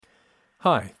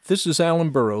Hi, this is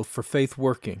Alan Burrow for Faith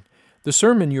Working. The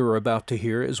sermon you are about to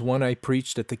hear is one I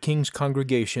preached at the King's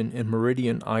Congregation in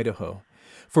Meridian, Idaho.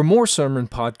 For more sermon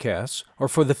podcasts or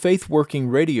for the Faith Working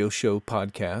radio show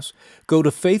podcasts, go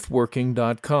to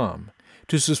faithworking.com.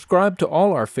 To subscribe to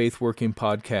all our Faith Working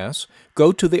podcasts,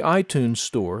 go to the iTunes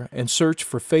store and search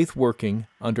for Faith Working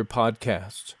under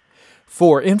podcasts.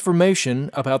 For information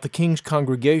about the King's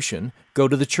Congregation, go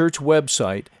to the church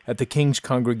website at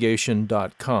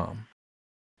thekingscongregation.com.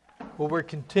 Well, we're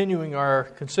continuing our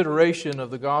consideration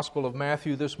of the Gospel of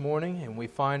Matthew this morning, and we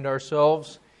find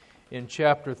ourselves in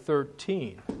chapter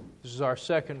 13. This is our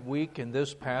second week in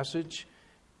this passage,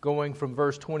 going from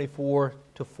verse 24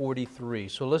 to 43.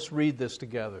 So let's read this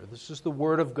together. This is the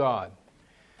Word of God.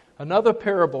 Another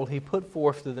parable he put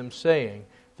forth to them, saying,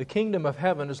 The kingdom of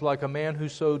heaven is like a man who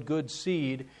sowed good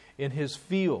seed in his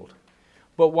field.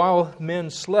 But while men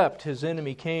slept, his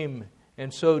enemy came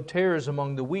and sowed tares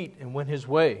among the wheat and went his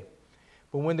way.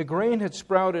 But when the grain had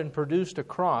sprouted and produced a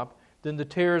crop, then the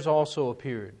tares also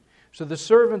appeared. So the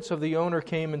servants of the owner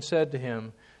came and said to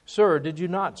him, Sir, did you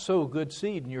not sow good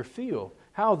seed in your field?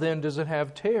 How then does it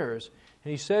have tares?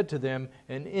 And he said to them,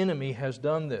 An enemy has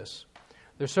done this.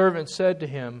 The servants said to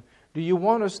him, Do you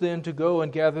want us then to go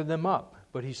and gather them up?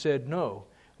 But he said, No,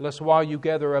 lest while you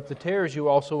gather up the tares, you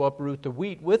also uproot the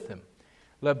wheat with them.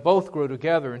 Let both grow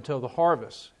together until the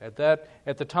harvest. At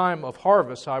the time of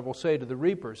harvest, I will say to the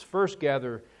reapers, First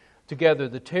gather together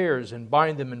the tares and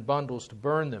bind them in bundles to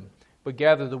burn them, but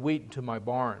gather the wheat into my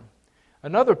barn.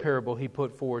 Another parable he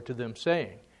put forward to them,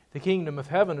 saying, The kingdom of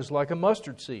heaven is like a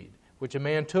mustard seed, which a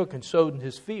man took and sowed in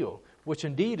his field, which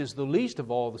indeed is the least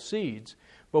of all the seeds,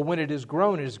 but when it is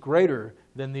grown, it is greater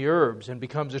than the herbs, and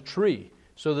becomes a tree,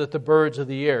 so that the birds of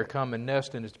the air come and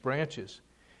nest in its branches.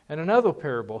 And another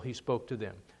parable he spoke to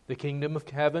them. The kingdom of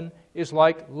heaven is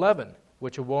like leaven,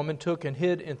 which a woman took and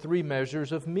hid in 3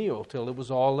 measures of meal, till it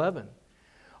was all leavened.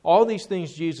 All these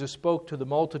things Jesus spoke to the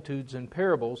multitudes in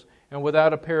parables, and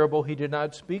without a parable he did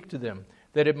not speak to them,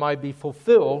 that it might be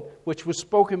fulfilled, which was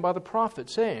spoken by the prophet,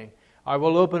 saying, I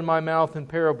will open my mouth in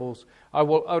parables, I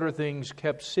will utter things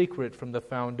kept secret from the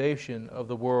foundation of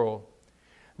the world.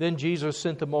 Then Jesus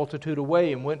sent the multitude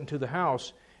away and went into the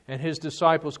house, and his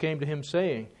disciples came to him,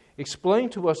 saying, Explain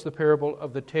to us the parable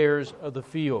of the tares of the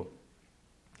field.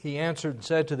 He answered and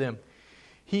said to them,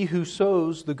 He who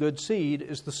sows the good seed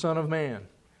is the Son of Man.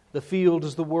 The field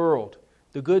is the world.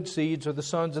 The good seeds are the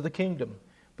sons of the kingdom,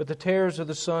 but the tares are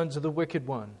the sons of the wicked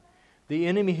one. The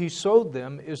enemy who sowed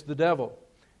them is the devil.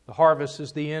 The harvest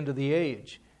is the end of the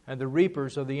age, and the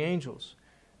reapers are the angels.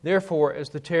 Therefore, as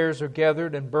the tares are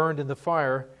gathered and burned in the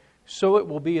fire, so it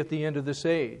will be at the end of this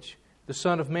age. The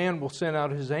Son of Man will send out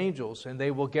His angels, and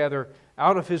they will gather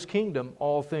out of His kingdom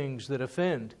all things that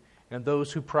offend, and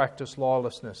those who practice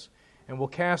lawlessness, and will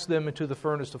cast them into the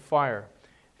furnace of fire.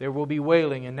 There will be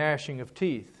wailing and gnashing of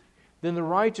teeth. Then the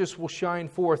righteous will shine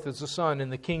forth as the sun in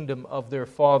the kingdom of their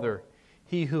Father.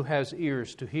 He who has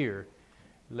ears to hear,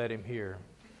 let him hear.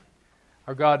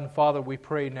 Our God and Father, we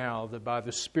pray now that by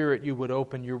the Spirit you would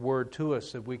open your word to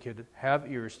us, that we could have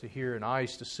ears to hear and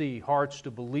eyes to see, hearts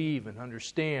to believe and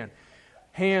understand,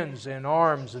 hands and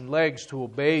arms and legs to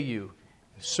obey you,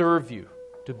 serve you,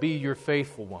 to be your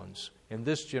faithful ones in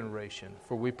this generation.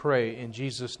 For we pray in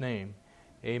Jesus' name,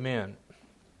 amen.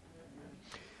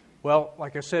 Well,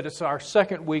 like I said, it's our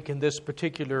second week in this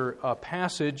particular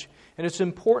passage, and it's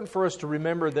important for us to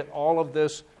remember that all of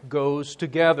this goes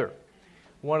together.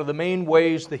 One of the main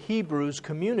ways the Hebrews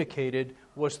communicated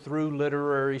was through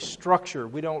literary structure.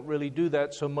 We don't really do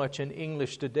that so much in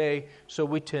English today, so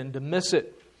we tend to miss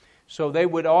it. So they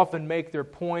would often make their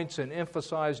points and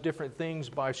emphasize different things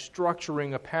by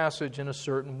structuring a passage in a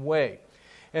certain way.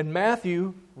 And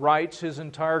Matthew writes his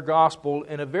entire gospel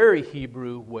in a very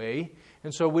Hebrew way,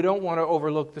 and so we don't want to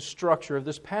overlook the structure of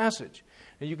this passage.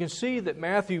 And you can see that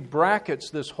Matthew brackets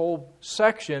this whole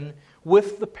section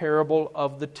with the parable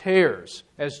of the tares,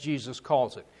 as Jesus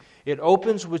calls it. It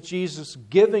opens with Jesus'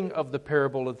 giving of the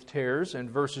parable of the tares in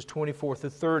verses 24 to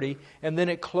 30, and then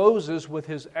it closes with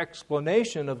His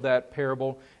explanation of that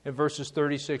parable in verses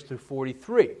 36 to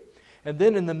 43. And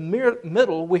then in the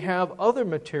middle, we have other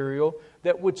material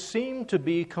that would seem to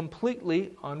be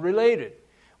completely unrelated.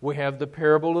 We have the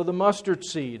parable of the mustard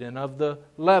seed and of the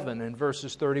leaven in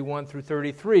verses 31 through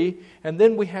 33. And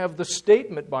then we have the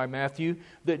statement by Matthew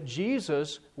that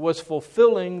Jesus was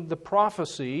fulfilling the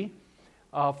prophecy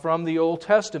from the Old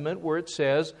Testament where it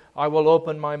says, I will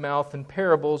open my mouth in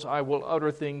parables, I will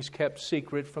utter things kept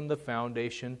secret from the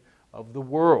foundation of the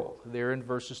world. There in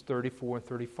verses 34 and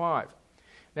 35.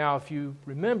 Now, if you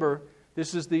remember,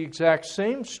 this is the exact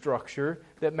same structure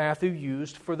that Matthew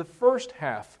used for the first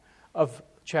half of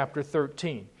chapter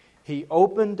 13. He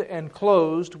opened and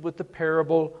closed with the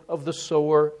parable of the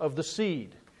sower of the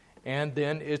seed, and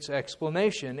then its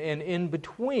explanation. And in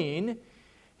between,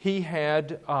 he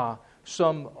had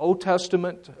some Old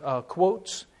Testament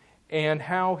quotes and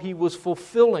how he was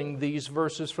fulfilling these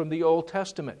verses from the Old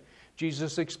Testament.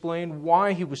 Jesus explained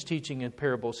why he was teaching in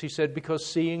parables. He said, because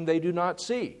seeing they do not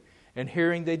see, and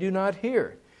hearing they do not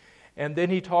hear. And then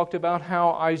he talked about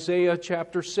how Isaiah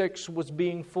chapter 6 was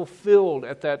being fulfilled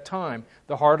at that time.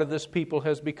 The heart of this people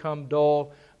has become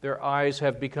dull, their eyes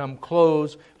have become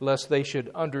closed, lest they should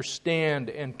understand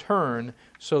and turn,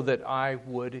 so that I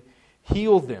would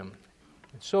heal them,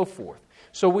 and so forth.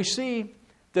 So we see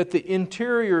that the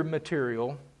interior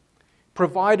material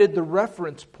provided the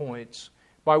reference points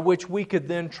by which we could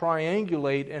then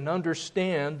triangulate and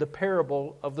understand the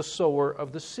parable of the sower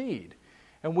of the seed.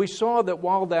 And we saw that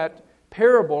while that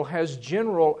parable has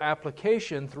general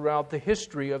application throughout the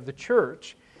history of the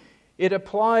church, it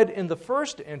applied in the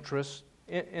first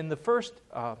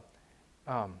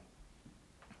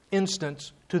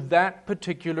instance to that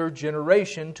particular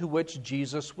generation to which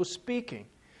Jesus was speaking.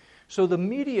 So the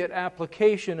immediate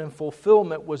application and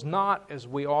fulfillment was not, as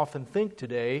we often think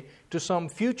today, to some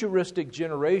futuristic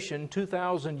generation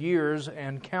 2,000 years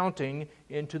and counting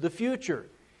into the future,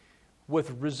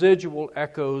 with residual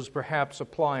echoes perhaps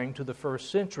applying to the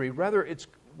first century. Rather, it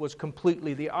was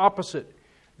completely the opposite.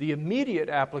 The immediate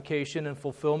application and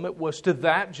fulfillment was to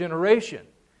that generation,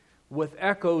 with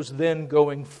echoes then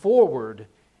going forward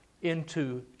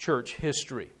into church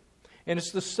history. And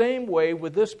it's the same way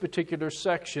with this particular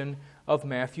section of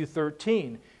Matthew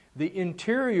 13. The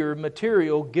interior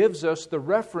material gives us the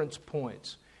reference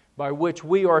points by which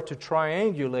we are to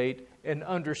triangulate and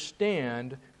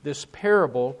understand this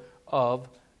parable of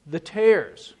the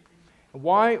tares.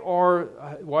 Why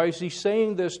is he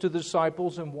saying this to the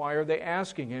disciples, and why are they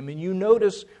asking him? And you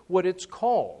notice what it's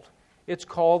called. It's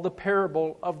called the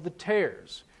parable of the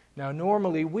tares. Now,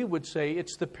 normally we would say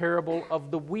it's the parable of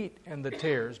the wheat and the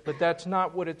tares, but that's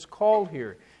not what it's called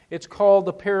here. It's called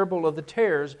the parable of the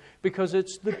tares because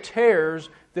it's the tares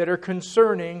that are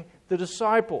concerning the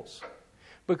disciples.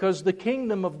 Because the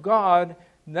kingdom of God,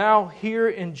 now here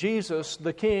in Jesus,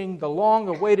 the King, the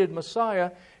long-awaited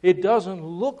Messiah, it doesn't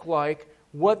look like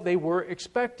what they were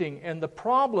expecting. And the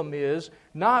problem is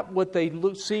not what they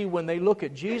see when they look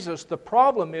at Jesus. The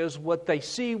problem is what they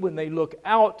see when they look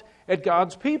out at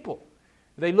God's people.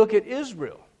 They look at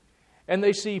Israel, and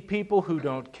they see people who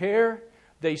don't care.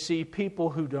 They see people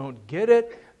who don't get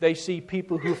it. They see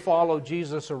people who follow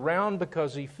Jesus around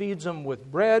because he feeds them with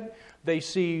bread. They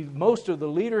see most of the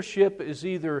leadership is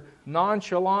either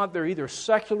nonchalant, they're either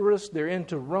secularists, they're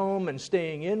into Rome and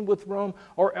staying in with Rome,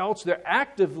 or else they're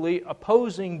actively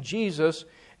opposing Jesus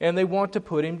and they want to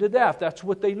put him to death. That's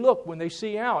what they look when they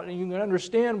see out. And you can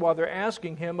understand why they're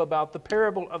asking him about the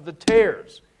parable of the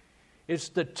tares. It's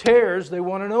the tares they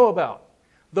want to know about.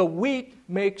 The wheat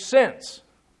makes sense.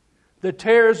 The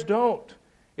tares don't.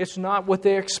 It's not what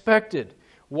they expected.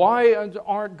 Why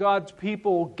aren't God's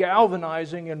people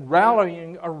galvanizing and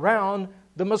rallying around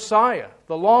the Messiah,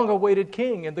 the long-awaited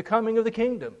King and the coming of the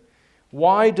kingdom?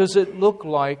 Why does it look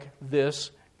like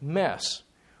this mess?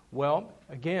 Well,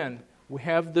 again, we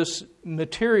have this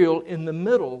material in the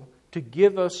middle to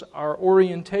give us our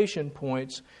orientation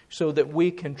points so that we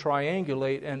can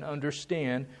triangulate and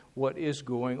understand what is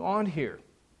going on here.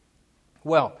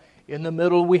 Well, in the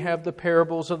middle we have the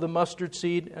parables of the mustard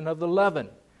seed and of the leaven,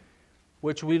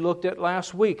 which we looked at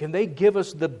last week, and they give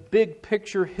us the big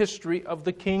picture history of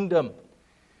the kingdom.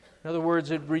 In other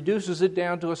words, it reduces it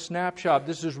down to a snapshot.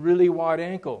 This is really wide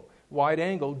angle.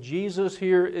 Jesus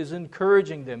here is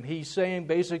encouraging them. He's saying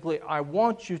basically, I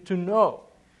want you to know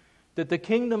that the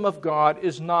kingdom of God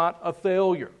is not a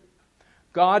failure.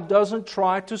 God doesn't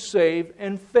try to save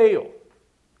and fail.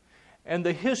 And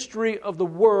the history of the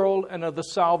world and of the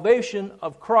salvation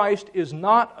of Christ is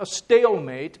not a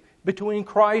stalemate between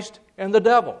Christ and the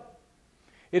devil.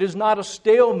 It is not a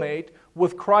stalemate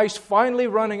with Christ finally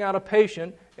running out of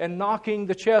patience and knocking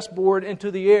the chessboard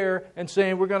into the air and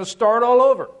saying, we're going to start all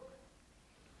over.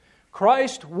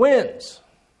 Christ wins.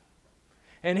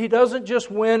 And he doesn't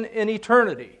just win in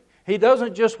eternity. He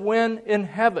doesn't just win in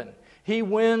heaven. He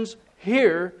wins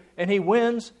here, and he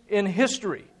wins in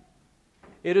history.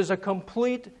 It is a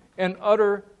complete and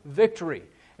utter victory.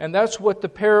 And that's what the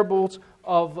parables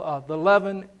of the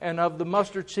leaven and of the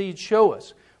mustard seed show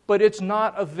us. But it's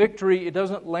not a victory. It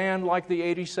doesn't land like the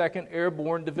 82nd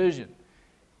Airborne Division.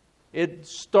 It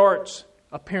starts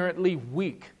apparently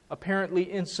weak,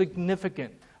 apparently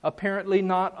insignificant, apparently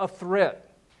not a threat.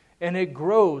 And it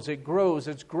grows,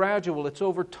 it's gradual, it's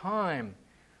over time.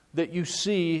 that you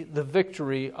see the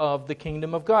victory of the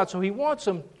kingdom of God. So he wants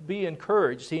them to be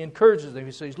encouraged. He encourages them.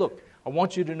 He says, look, I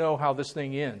want you to know how this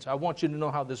thing ends. I want you to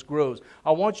know how this grows.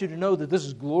 I want you to know that this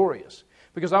is glorious,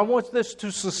 because I want this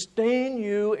to sustain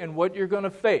you in what you're going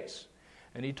to face.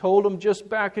 And he told them just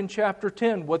back in chapter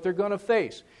 10 what they're going to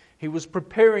face. He was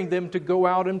preparing them to go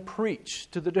out and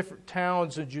preach to the different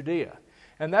towns of Judea.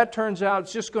 And that turns out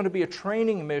it's just going to be a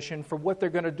training mission for what they're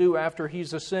going to do after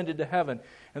he's ascended to heaven.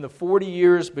 And the 40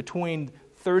 years between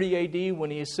 30 AD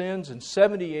when he ascends and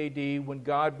 70 AD when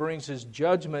God brings his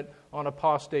judgment on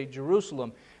apostate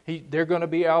Jerusalem, they're going to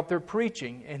be out there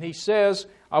preaching. And he says,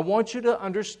 I want you to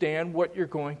understand what you're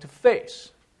going to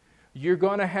face. You're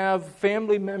going to have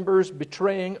family members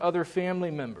betraying other family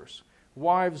members.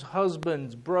 Wives,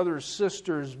 husbands, brothers,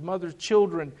 sisters, mothers,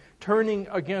 children turning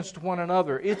against one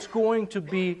another. It's going to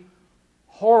be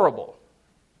horrible.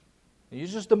 You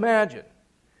just imagine.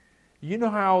 You know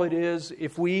how it is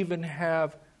if we even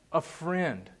have a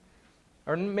friend,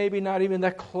 or maybe not even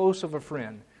that close of a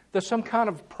friend, that some kind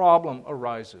of problem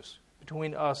arises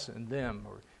between us and them,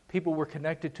 or people we're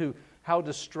connected to, how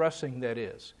distressing that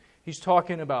is. He's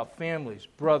talking about families,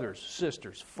 brothers,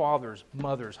 sisters, fathers,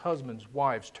 mothers, husbands,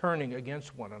 wives turning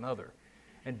against one another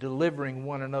and delivering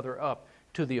one another up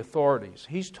to the authorities.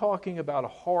 He's talking about a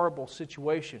horrible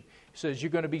situation. He says you're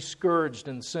going to be scourged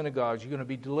in the synagogues, you're going to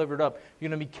be delivered up, you're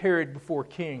going to be carried before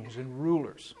kings and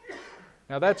rulers.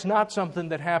 Now that's not something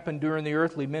that happened during the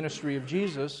earthly ministry of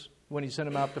Jesus when he sent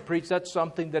him out to preach. That's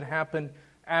something that happened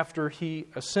after he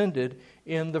ascended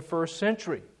in the first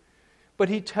century. But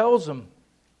he tells them,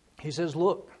 he says,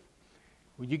 look,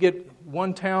 when you get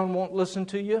one town won't listen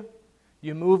to you,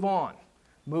 you move on.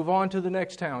 Move on to the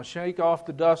next town. Shake off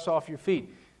the dust off your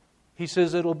feet. He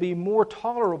says it'll be more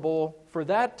tolerable for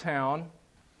that town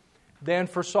than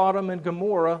for Sodom and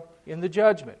Gomorrah in the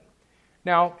judgment.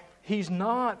 Now, he's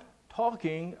not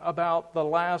talking about the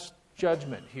last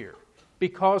judgment here,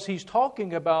 because he's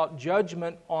talking about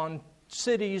judgment on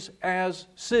cities as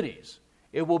cities.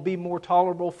 It will be more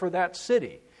tolerable for that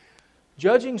city.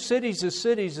 Judging cities as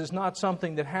cities is not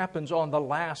something that happens on the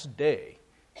last day.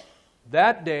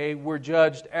 That day we're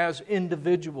judged as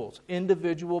individuals,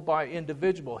 individual by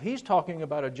individual. He's talking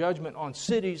about a judgment on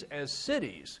cities as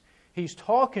cities. He's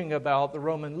talking about the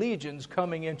Roman legions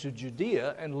coming into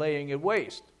Judea and laying it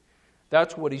waste.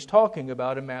 That's what he's talking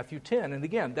about in Matthew 10. And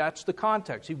again, that's the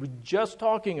context. He was just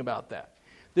talking about that.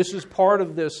 This is part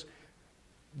of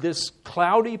this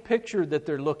cloudy picture that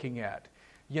they're looking at.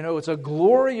 You know, it's a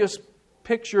glorious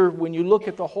picture when you look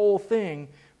at the whole thing,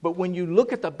 but when you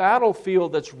look at the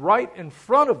battlefield that's right in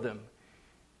front of them,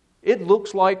 it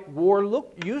looks like war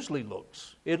usually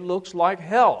looks. It looks like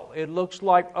hell. It looks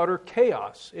like utter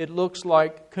chaos. It looks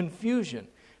like confusion.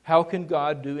 How can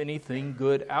God do anything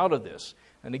good out of this?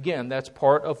 And again, that's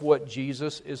part of what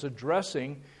Jesus is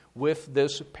addressing with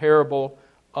this parable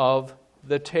of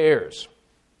the tares.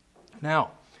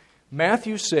 Now,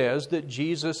 Matthew says that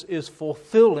Jesus is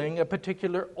fulfilling a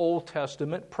particular Old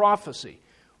Testament prophecy.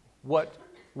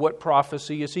 What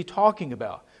prophecy is he talking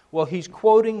about? Well, he's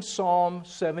quoting Psalm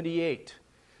 78.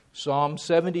 Psalm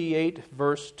 78,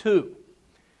 verse 2.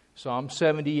 Psalm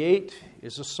 78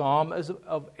 is a psalm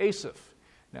of Asaph.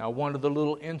 Now, one of the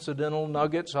little incidental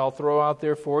nuggets I'll throw out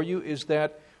there for you is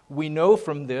that we know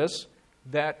from this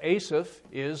that Asaph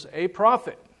is a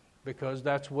prophet, because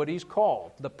that's what he's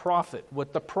called, the prophet,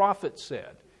 what the prophet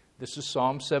said. This is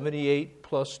Psalm 78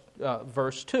 plus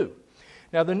verse 2.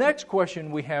 Now, the next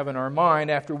question we have in our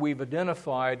mind after we've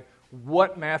identified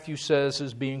what Matthew says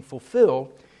is being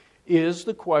fulfilled is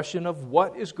the question of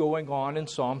what is going on in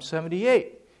Psalm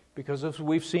 78. Because as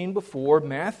we've seen before,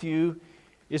 Matthew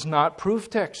is not proof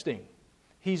texting.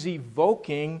 He's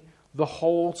evoking the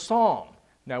whole psalm.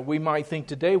 Now, we might think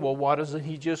today, well, why doesn't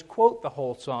he just quote the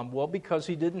whole psalm? Well, because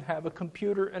he didn't have a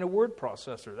computer and a word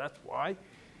processor. That's why.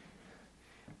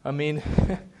 I mean,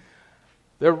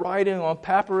 they're writing on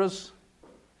papyrus.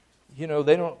 You know,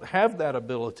 they don't have that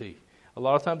ability. A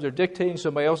lot of times they're dictating,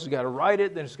 somebody else has got to write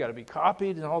it, then it's got to be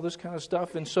copied and all this kind of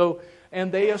stuff.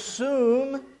 And they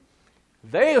assume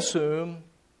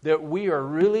that we are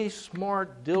really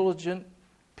smart, diligent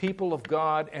people of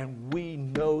God and we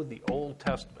know the Old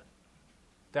Testament.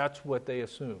 That's what they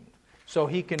assumed. So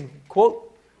he can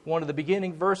quote one of the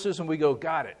beginning verses and we go,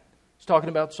 got it. He's talking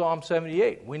about Psalm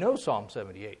 78. We know Psalm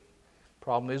 78.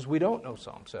 Problem is we don't know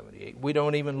Psalm 78. We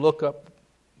don't even look up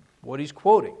what he's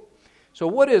quoting. So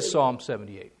what is Psalm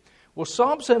 78? Well,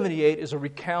 Psalm 78 is a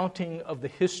recounting of the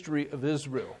history of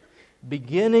Israel,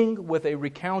 beginning with a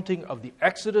recounting of the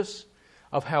Exodus,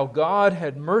 of how God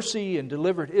had mercy and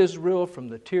delivered Israel from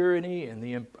the tyranny and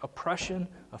the oppression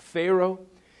of Pharaoh,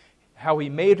 how He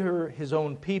made her His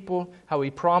own people, how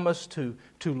He promised to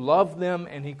love them,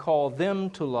 and He called them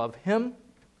to love Him.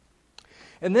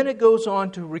 And then it goes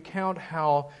on to recount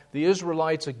how the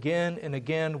Israelites again and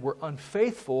again were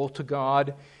unfaithful to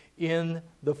God in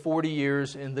the 40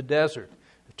 years in the desert,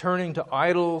 turning to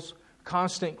idols,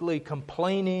 constantly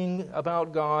complaining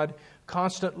about God,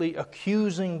 constantly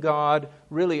accusing God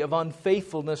really of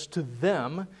unfaithfulness to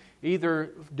them,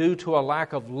 either due to a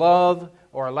lack of love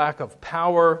or a lack of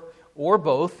power or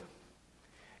both.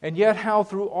 And yet how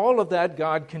through all of that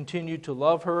God continued to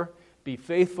love her, be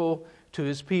faithful to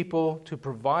His people, to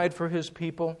provide for His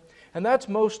people. And that's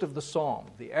most of the psalm,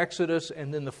 the Exodus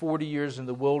and then the 40 years in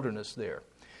the wilderness there.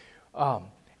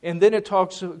 And then it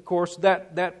talks, of course,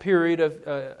 that period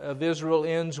of Israel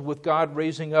ends with God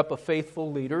raising up a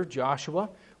faithful leader, Joshua,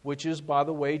 which is, by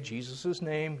the way, Jesus'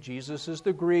 name. Jesus is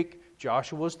the Greek,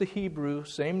 Joshua is the Hebrew,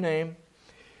 same name.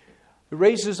 He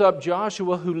raises up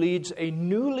Joshua, who leads a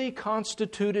newly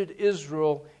constituted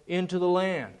Israel into the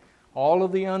land. All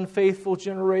of the unfaithful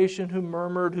generation who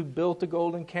murmured, who built the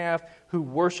golden calf, who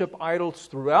worship idols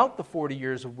throughout the 40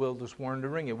 years of wilderness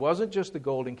wandering. It wasn't just the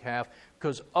golden calf,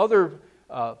 because other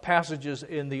passages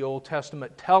in the Old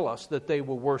Testament tell us that they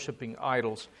were worshiping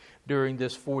idols during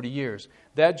this 40 years.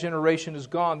 That generation is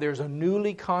gone. There's a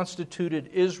newly constituted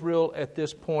Israel at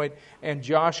this point, and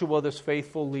Joshua, this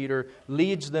faithful leader,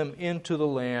 leads them into the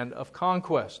land of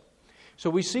conquest. So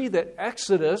we see that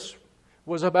Exodus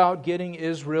was about getting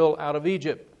Israel out of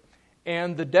Egypt,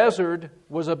 and the desert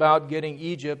was about getting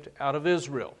Egypt out of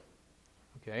Israel.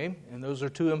 Okay, and those are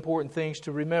two important things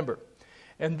to remember.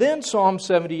 And then Psalm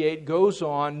 78 goes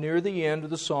on near the end of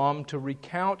the psalm to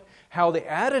recount how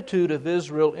the attitude of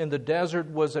Israel in the desert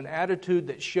was an attitude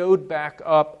that showed back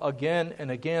up again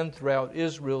and again throughout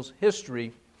Israel's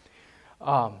history.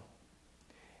 And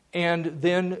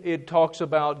then it talks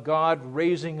about God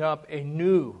raising up a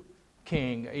new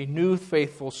king, a new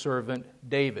faithful servant,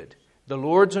 David, the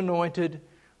Lord's anointed,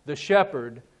 the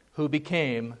shepherd who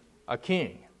became a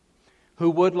king, who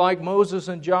would, like Moses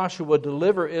and Joshua,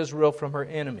 deliver Israel from her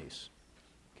enemies.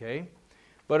 Okay?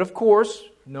 But of course,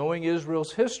 knowing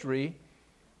Israel's history,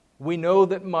 we know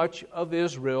that much of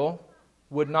Israel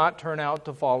would not turn out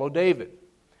to follow David.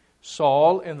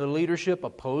 Saul and the leadership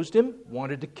opposed him,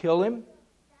 wanted to kill him.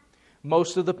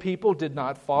 Most of the people did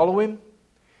not follow him.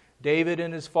 David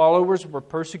and his followers were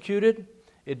persecuted.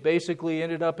 It basically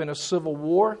ended up in a civil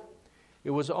war.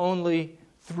 It was only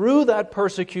through that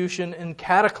persecution and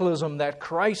cataclysm, that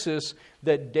crisis,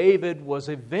 that David was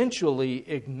eventually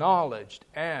acknowledged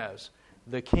as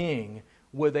the king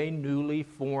with a newly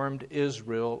formed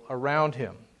Israel around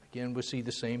him. Again, we see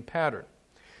the same pattern.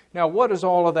 Now, what does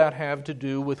all of that have to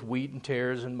do with wheat and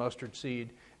tares and mustard seed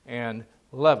and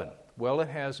leaven? Well, it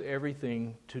has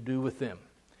everything to do with them.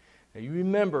 Now, you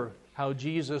remember how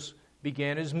Jesus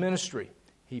began His ministry.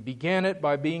 He began it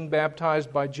by being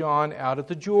baptized by John out at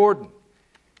the Jordan.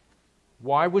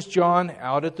 Why was John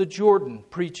out at the Jordan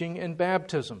preaching in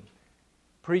baptism?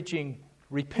 Preaching,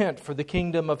 repent, for the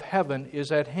kingdom of heaven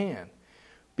is at hand.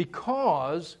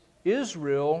 Because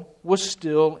Israel was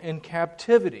still in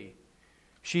captivity.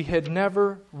 She had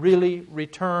never really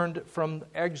returned from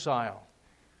exile.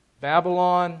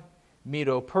 Babylon,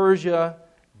 Medo-Persia,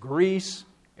 Greece,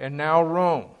 and now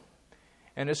Rome.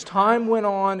 And as time went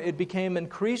on, it became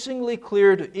increasingly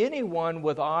clear to anyone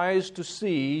with eyes to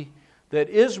see that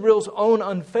Israel's own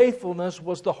unfaithfulness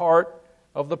was the heart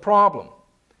of the problem,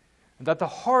 and that the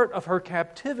heart of her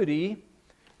captivity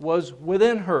was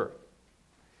within her,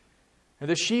 and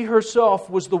that she herself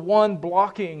was the one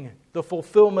blocking the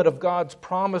fulfillment of God's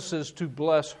promises to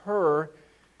bless her,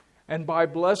 and by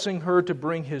blessing her to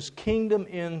bring His kingdom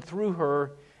in through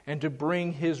her, and to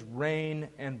bring His reign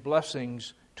and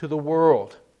blessings to the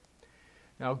world.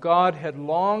 Now, God had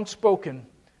long spoken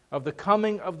of the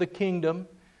coming of the kingdom,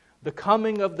 the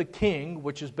coming of the king,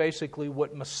 which is basically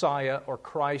what Messiah or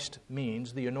Christ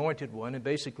means, the anointed one. It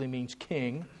basically means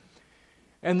king.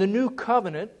 And the new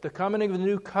covenant, the coming of the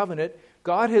new covenant,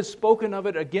 God has spoken of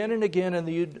it again and again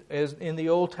in the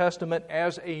Old Testament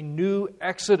as a new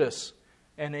exodus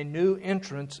and a new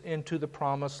entrance into the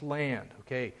promised land.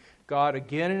 Okay, God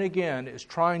again and again is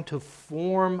trying to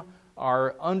form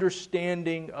our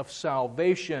understanding of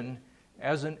salvation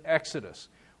as an exodus.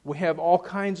 We have all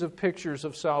kinds of pictures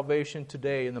of salvation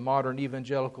today in the modern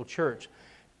evangelical church.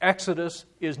 Exodus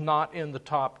is not in the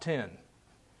top 10,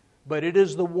 but it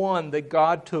is the one that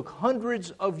God took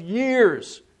hundreds of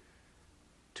years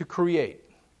to create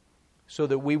so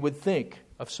that we would think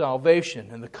of salvation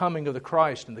and the coming of the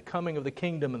Christ and the coming of the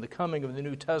kingdom and the coming of the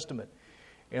New Testament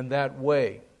in that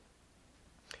way.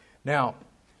 Now,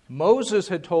 Moses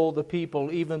had told the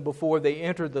people even before they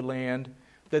entered the land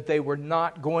that they were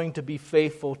not going to be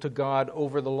faithful to God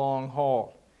over the long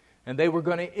haul. And they were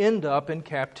going to end up in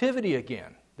captivity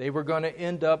again. They were going to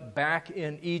end up back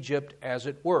in Egypt, as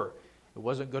it were. It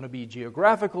wasn't going to be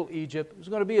geographical Egypt. It was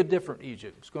going to be a different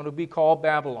Egypt. It's going to be called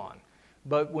Babylon.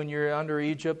 But when you're under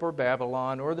Egypt or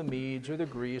Babylon or the Medes or the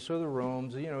Greece or the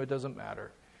Romans, it doesn't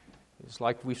matter. It's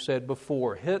like we've said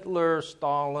before, Hitler,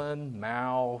 Stalin,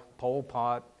 Mao, Pol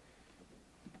Pot.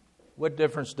 What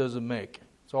difference does it make?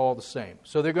 It's all the same.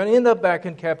 So they're going to end up back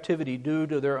in captivity due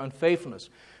to their unfaithfulness.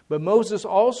 But Moses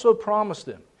also promised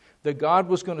them that God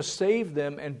was going to save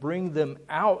them and bring them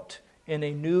out in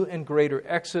a new and greater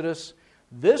exodus,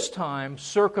 this time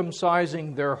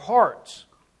circumcising their hearts,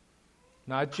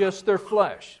 not just their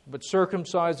flesh, but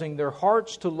circumcising their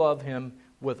hearts to love Him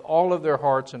with all of their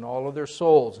hearts and all of their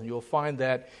souls. And you'll find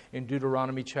that in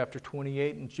Deuteronomy chapter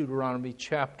 28 and Deuteronomy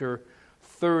chapter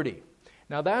 30.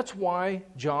 Now that's why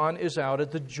John is out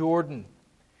at the Jordan,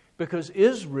 because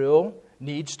Israel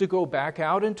needs to go back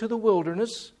out into the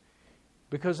wilderness,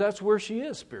 because that's where she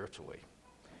is spiritually.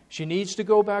 She needs to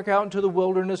go back out into the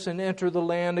wilderness and enter the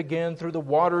land again through the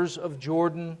waters of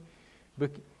Jordan.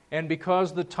 And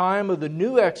because the time of the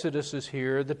new Exodus is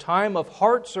here, the time of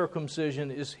heart circumcision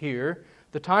is here,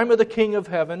 the time of the King of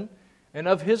Heaven and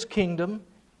of His kingdom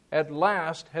at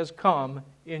last has come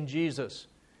in Jesus.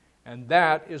 And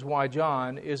that is why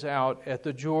John is out at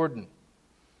the Jordan.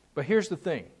 But here's the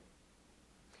thing.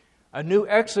 A new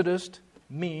Exodus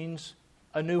means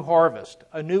a new harvest.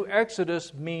 A new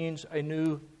Exodus means a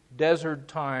new desert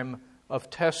time of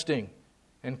testing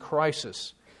and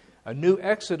crisis. A new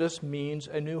Exodus means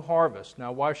a new harvest.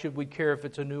 Now, why should we care if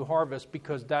it's a new harvest?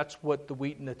 Because that's what the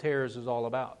wheat and the tares is all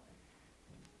about.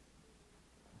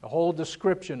 The whole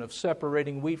description of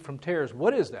separating wheat from tares,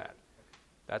 what is that?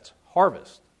 That's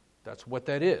harvest. That's what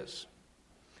that is.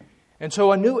 And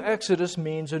so a new Exodus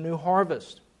means a new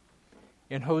harvest.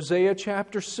 In Hosea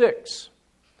chapter 6,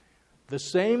 the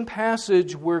same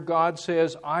passage where God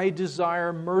says, I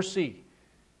desire mercy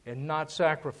and not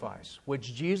sacrifice,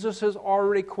 which Jesus has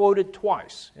already quoted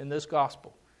twice in this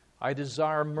gospel. I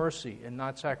desire mercy and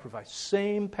not sacrifice.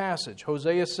 Same passage,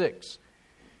 Hosea 6.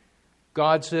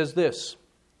 God says this,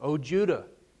 O Judah,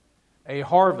 a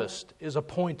harvest is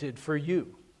appointed for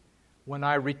you when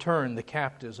I return the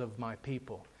captives of my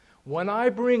people. When I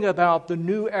bring about the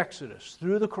new Exodus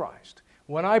through the Christ,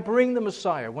 when I bring the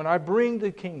Messiah, when I bring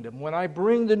the kingdom, when I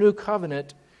bring the new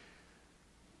covenant,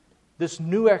 this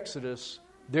new Exodus,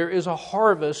 there is a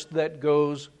harvest that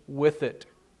goes with it.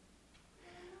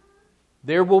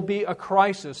 There will be a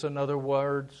crisis, in other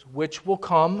words, which will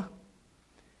come,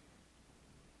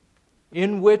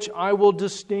 in which I will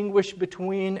distinguish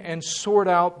between and sort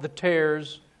out the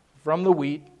tares from the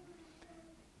wheat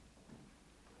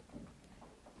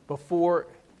before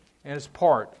and as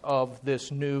part of this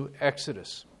new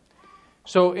Exodus.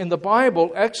 So in the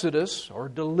Bible, Exodus or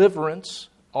deliverance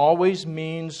always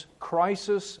means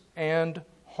crisis and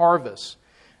harvest.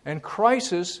 And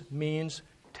crisis means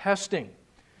testing.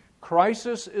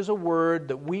 Crisis is a word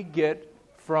that we get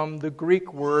from the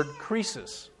Greek word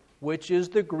krisis, which is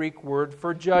the Greek word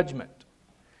for judgment.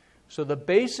 So the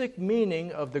basic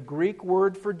meaning of the Greek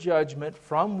word for judgment,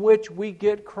 from which we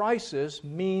get crisis,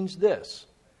 means this: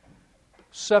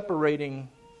 separating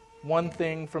one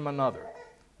thing from another,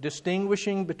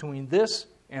 distinguishing between this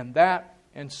and that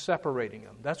and separating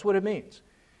them. That's what it means.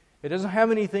 It doesn't have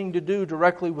anything to do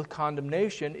directly with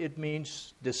condemnation. It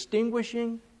means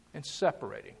distinguishing and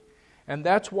separating. And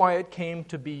that's why it came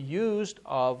to be used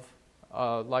of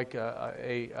like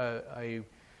a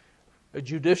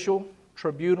judicial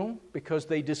tribunal, because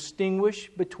they distinguish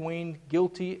between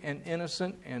guilty and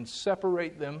innocent and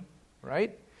separate them,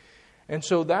 right? And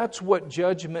so that's what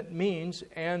judgment means,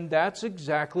 and that's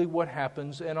exactly what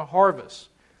happens in a harvest.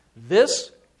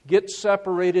 This gets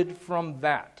separated from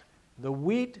that. The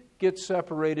wheat gets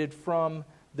separated from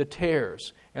the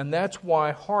tares. And that's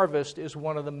why harvest is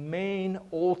one of the main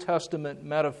Old Testament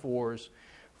metaphors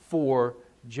for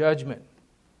judgment.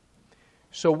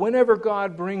 So whenever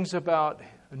God brings about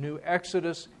a new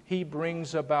Exodus, He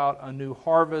brings about a new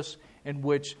harvest in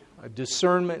which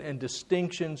discernment and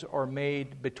distinctions are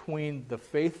made between the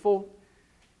faithful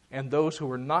and those who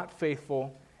are not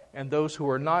faithful, and those who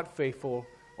are not faithful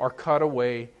are cut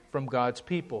away from God's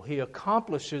people. He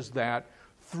accomplishes that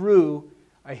through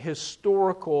a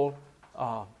historical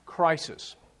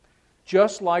crisis,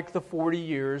 just like the 40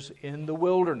 years in the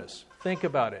wilderness. Think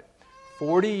about it.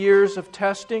 40 years of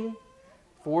testing,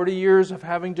 40 years of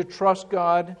having to trust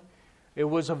God. It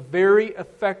was a very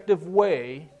effective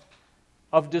way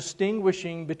of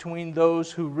distinguishing between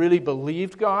those who really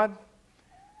believed God,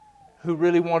 who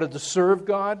really wanted to serve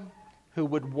God, who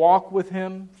would walk with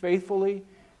Him faithfully,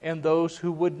 and those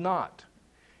who would not.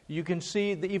 You can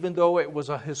see that even though it was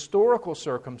a historical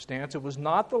circumstance, it was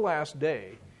not the last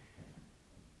day,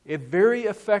 it very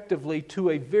effectively, to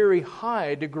a very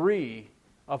high degree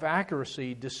of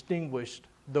accuracy, distinguished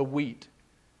the wheat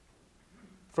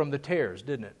from the tares,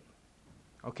 didn't it?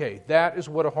 Okay, that is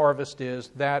what a harvest is.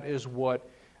 That is what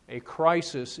a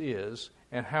crisis is,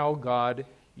 and how God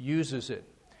uses it.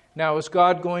 Now, is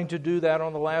God going to do that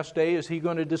on the last day? Is He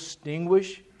going to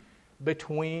distinguish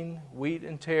between wheat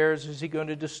and tares? Is He going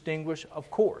to distinguish?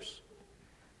 Of course.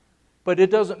 But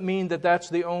it doesn't mean that that's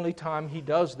the only time He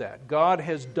does that. God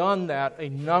has done that a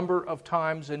number of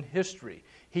times in history.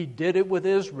 He did it with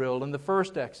Israel in the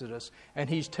first Exodus, and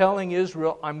He's telling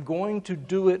Israel, I'm going to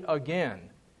do it again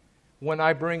when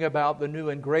I bring about the new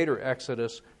and greater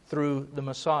Exodus through the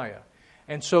Messiah.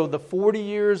 And so the 40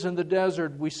 years in the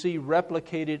desert we see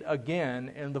replicated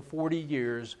again in the 40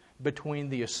 years between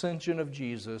the ascension of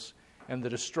Jesus and the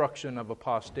destruction of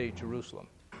apostate Jerusalem.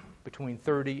 Between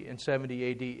 30 and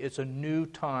 70 AD, it's a new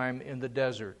time in the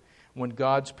desert when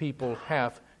God's people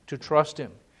have to trust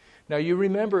Him. Now you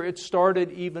remember it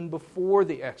started even before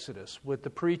the Exodus with the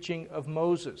preaching of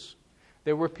Moses.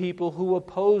 There were people who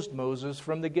opposed Moses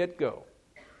from the get-go.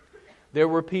 There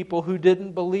were people who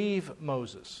didn't believe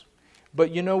Moses.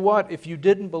 But you know what? If you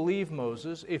didn't believe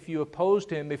Moses, if you opposed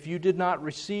him, if you did not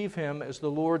receive him as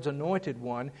the Lord's anointed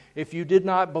one, if you did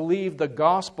not believe the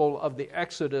gospel of the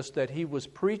Exodus that he was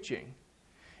preaching,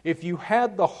 if you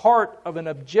had the heart of an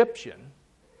Egyptian,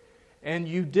 and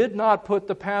you did not put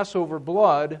the Passover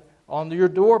blood on your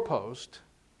doorpost,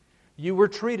 you were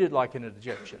treated like an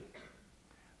Egyptian.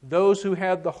 Those who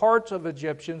had the hearts of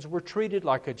Egyptians were treated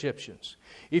like Egyptians.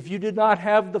 If you did not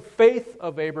have the faith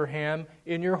of Abraham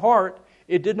in your heart,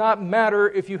 it did not matter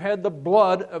if you had the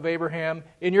blood of Abraham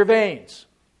in your veins.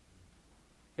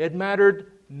 It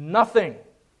mattered nothing.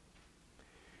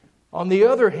 On the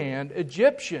other hand,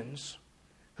 Egyptians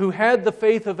who had the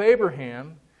faith of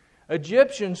Abraham,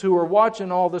 Egyptians who were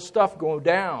watching all this stuff go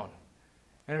down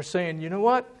and are saying, you know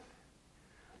what?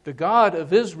 The God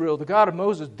of Israel, the God of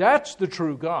Moses, that's the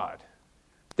true God.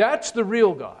 That's the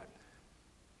real God.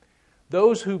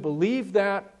 Those who believed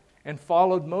that and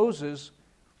followed Moses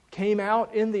came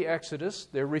out in the Exodus.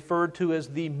 They're referred to as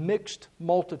the mixed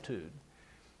multitude.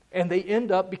 And they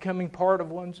end up becoming part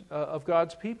of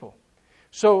God's people.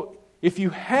 So if you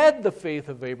had the faith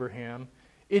of Abraham,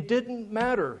 it didn't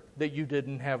matter that you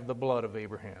didn't have the blood of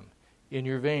Abraham in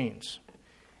your veins.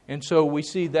 And so we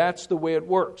see that's the way it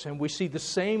works. And we see the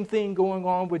same thing going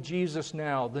on with Jesus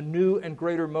now, the new and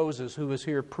greater Moses who is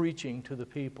here preaching to the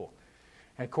people.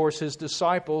 And of course, His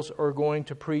disciples are going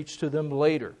to preach to them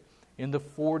later in the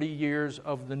 40 years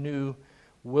of the new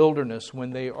wilderness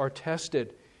when they are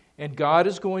tested. And God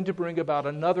is going to bring about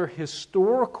another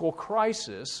historical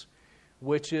crisis,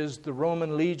 which is the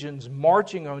Roman legions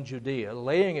marching on Judea,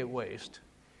 laying it waste.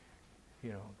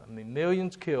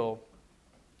 Millions killed,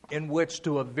 in which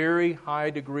to a very high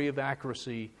degree of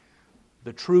accuracy,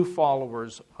 the true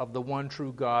followers of the one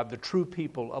true God, the true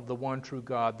people of the one true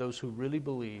God, those who really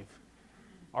believe,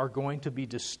 are going to be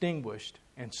distinguished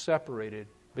and separated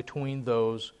between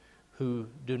those who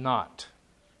do not.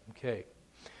 Okay.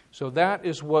 So that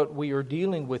is what we are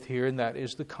dealing with here, and that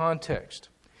is the context.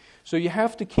 So you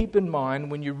have to keep in mind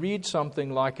when you read something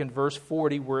like in verse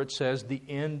 40 where it says the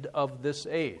end of this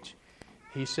age.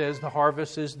 He says the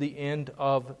harvest is the end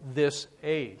of this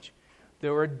age.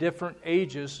 There are different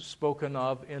ages spoken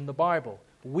of in the Bible.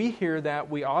 We hear that,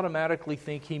 we automatically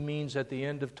think he means at the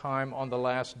end of time on the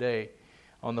last day,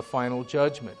 on the final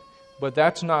judgment. But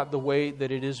that's not the way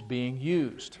that it is being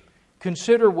used.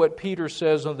 Consider what Peter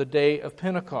says on the day of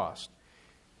Pentecost,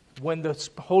 when the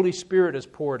Holy Spirit is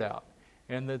poured out,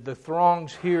 and the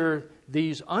throngs hear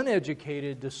these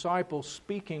uneducated disciples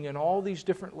speaking in all these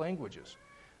different languages.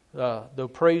 The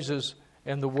praises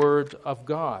and the word of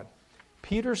God.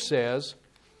 Peter says,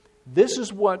 this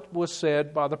is what was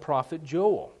said by the prophet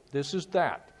Joel. This is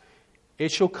that.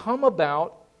 It shall come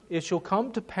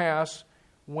to pass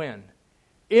when?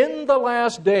 In the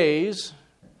last days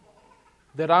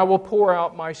that I will pour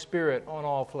out my Spirit on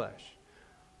all flesh.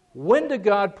 When did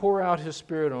God pour out His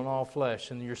Spirit on all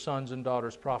flesh and your sons and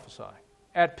daughters prophesy?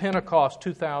 At Pentecost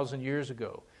 2,000 years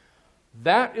ago.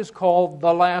 That is called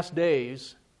the last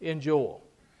days in Joel.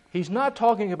 He's not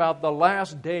talking about the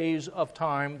last days of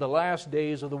time, the last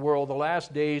days of the world, the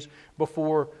last days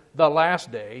before the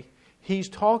last day. He's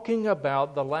talking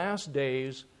about the last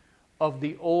days of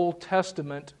the Old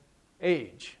Testament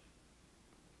age.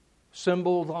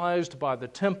 symbolized by the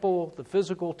temple, the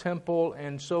physical temple,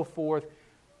 and so forth.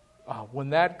 When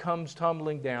that comes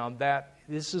tumbling down,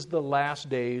 this is the last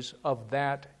days of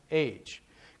that age.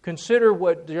 Consider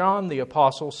what John the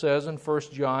Apostle says in 1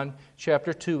 John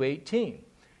chapter 2:18.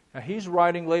 Now he's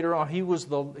writing later on. He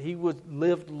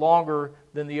lived longer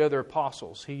than the other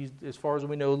apostles. He, as far as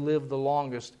we know, lived the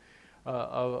longest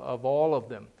of all of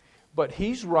them. But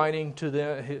he's writing to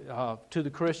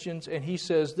the Christians, and he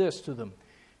says this to them: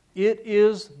 "It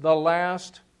is the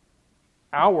last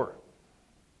hour.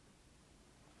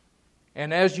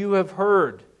 And as you have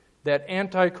heard that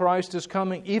Antichrist is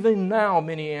coming, even now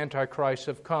many Antichrists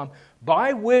have come,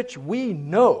 by which we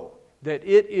know that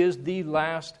it is the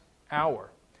last hour."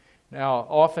 Now,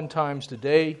 oftentimes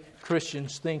today,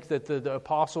 Christians think that the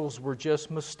apostles were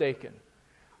just mistaken.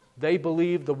 They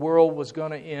believed the world was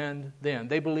going to end then.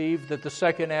 They believed that the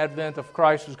second advent of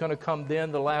Christ was going to come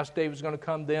then, the last day was going to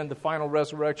come then, the final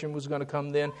resurrection was going to come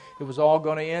then. It was all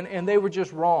going to end, and they were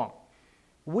just wrong.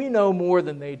 We know more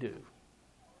than they do.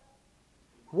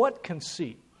 What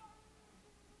conceit?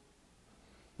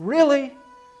 Really?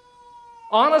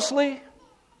 Honestly?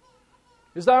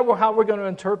 Is that how we're going to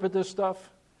interpret this stuff?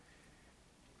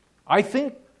 I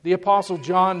think the Apostle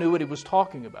John knew what he was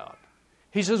talking about.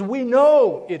 He says, we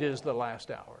know it is the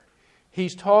last hour.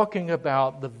 He's talking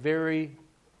about the very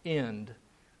end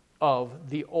of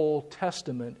the Old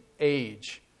Testament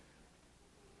age.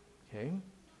 Okay?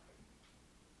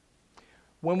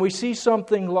 When we see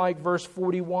something like verse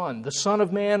 41, the Son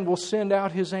of Man will send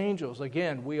out His angels.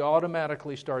 Again, we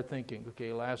automatically start thinking,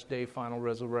 okay, last day, final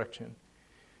resurrection.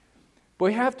 But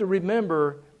we have to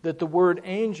remember that the word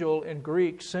angel in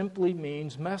Greek simply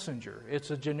means messenger. It's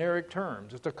a generic term.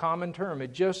 It's a common term.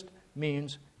 It just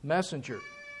means messenger.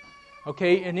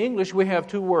 Okay, in English we have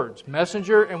two words,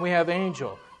 messenger and we have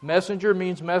angel. Messenger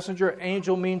means messenger.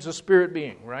 Angel means a spirit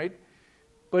being, right?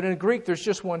 But in Greek there's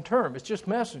just one term. It's just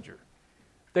messenger.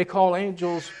 They call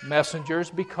angels messengers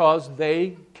because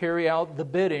they carry out the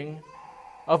bidding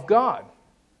of God.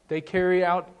 They carry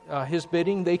out His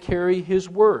bidding. They carry His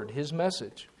word, His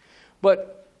message.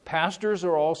 But pastors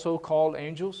are also called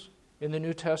angels in the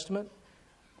New Testament.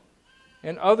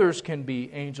 And others can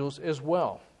be angels as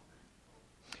well.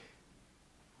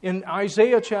 In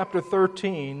Isaiah chapter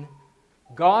 13,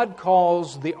 God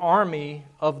calls the army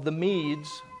of the Medes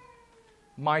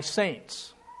my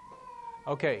saints.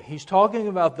 Okay, He's talking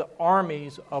about the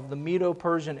armies of the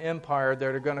Medo-Persian Empire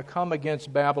that are going to come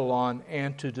against Babylon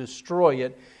and to destroy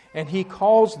it. And He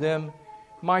calls them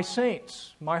my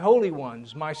saints, my holy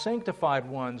ones, my sanctified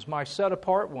ones, my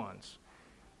set-apart ones.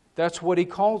 That's what He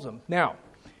calls them. Now,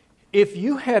 if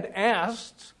you had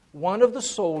asked one of the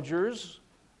soldiers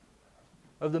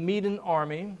of the Median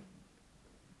army,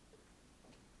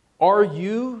 "Are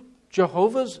you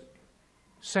Jehovah's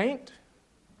saint?"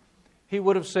 he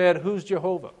would have said, "Who's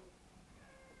Jehovah?"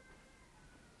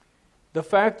 The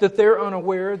fact that they're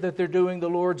unaware that they're doing the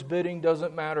Lord's bidding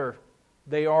doesn't matter.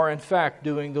 They are, in fact,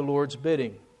 doing the Lord's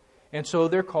bidding. And so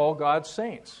they're called God's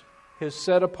saints, His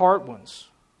set-apart ones.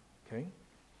 Okay?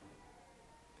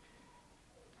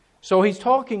 So He's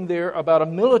talking there about a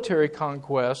military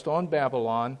conquest on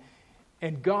Babylon,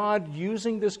 and God,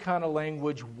 using this kind of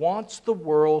language, wants the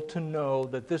world to know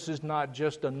that this is not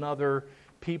just another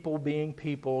people being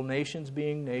people, nations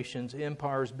being nations,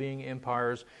 empires being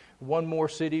empires, one more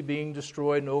city being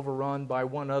destroyed and overrun by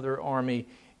one other army.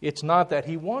 It's not that.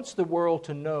 He wants the world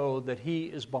to know that He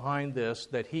is behind this,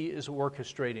 that He is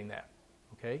orchestrating that.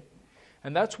 Okay?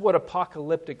 And that's what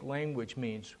apocalyptic language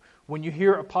means. When you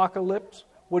hear apocalypse,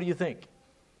 what do you think?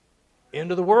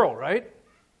 End of the world, right?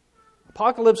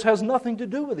 Apocalypse has nothing to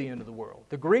do with the end of the world.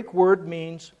 The Greek word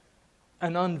means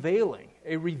an unveiling,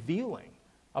 a revealing.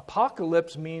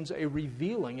 Apocalypse means a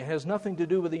revealing. It has nothing to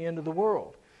do with the end of the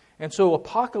world. And so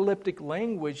apocalyptic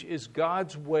language is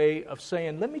God's way of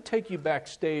saying, let me take you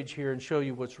backstage here and show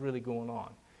you what's really going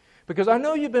on. Because I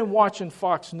know you've been watching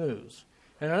Fox News,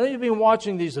 and I know you've been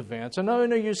watching these events. I know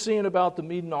you're seeing about the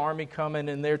Median army coming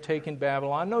and they're taking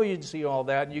Babylon. I know you'd see all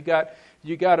that. And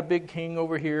you got a big king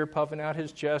over here puffing out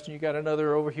his chest, and you got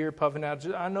another over here puffing out his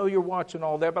chest. I know you're watching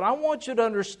all that, but I want you to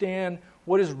understand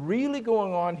what is really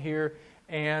going on here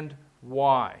and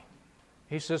why.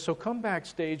 He says, so come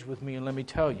backstage with me and let me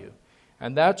tell you.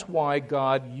 And that's why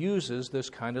God uses this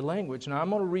kind of language. Now I'm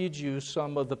going to read you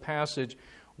some of the passage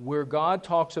where God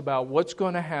talks about what's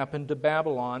going to happen to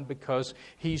Babylon, because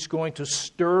He's going to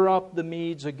stir up the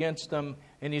Medes against them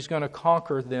and He's going to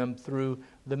conquer them through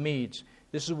the Medes.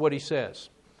 This is what He says.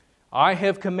 I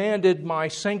have commanded my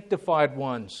sanctified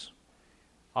ones.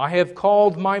 I have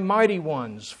called my mighty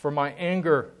ones for my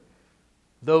anger.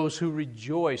 those who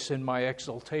rejoice in my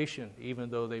exaltation, even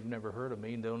though they've never heard of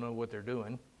me and don't know what they're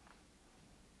doing.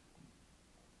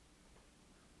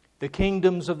 The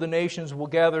kingdoms of the nations will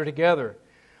gather together.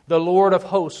 The Lord of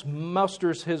hosts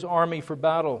musters his army for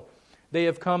battle. They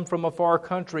have come from a far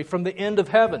country, from the end of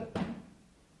heaven.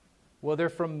 Well, they're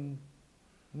from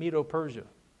Medo-Persia.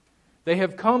 They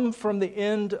have come from the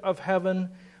end of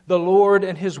heaven, the Lord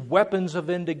and his weapons of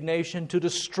indignation, to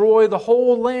destroy the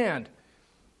whole land.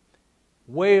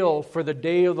 Wail, for the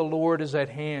day of the Lord is at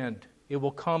hand. It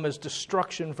will come as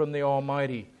destruction from the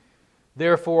Almighty.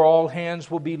 Therefore all hands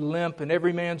will be limp, and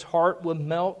every man's heart will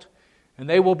melt, and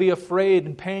they will be afraid,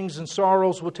 and pangs and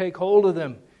sorrows will take hold of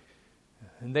them.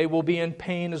 And they will be in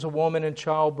pain as a woman in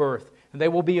childbirth. And they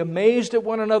will be amazed at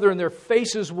one another, and their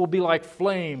faces will be like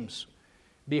flames.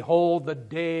 Behold, the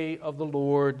day of the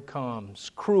Lord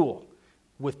comes, cruel,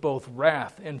 with both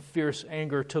wrath and fierce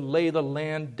anger, to lay the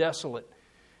land desolate.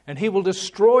 And he will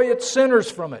destroy its sinners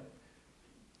from it.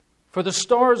 For the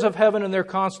stars of heaven and their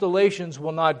constellations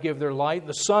will not give their light.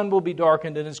 The sun will be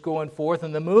darkened in its going forth,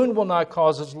 and the moon will not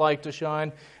cause its light to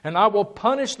shine. And I will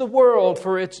punish the world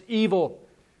for its evil,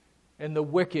 and the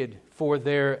wicked for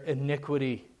their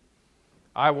iniquity.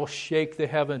 I will shake the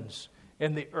heavens,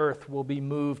 and the earth will be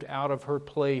moved out of her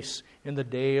place in the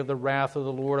day of the wrath of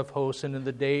the Lord of hosts, and in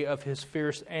the day of his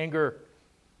fierce anger.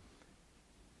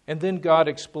 And then God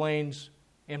explains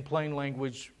in plain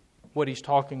language what he's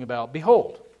talking about.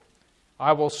 Behold,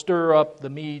 I will stir up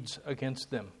the Medes against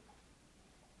them,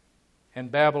 and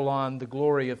Babylon, the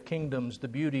glory of kingdoms, the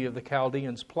beauty of the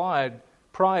Chaldeans' pride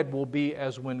will be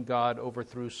as when God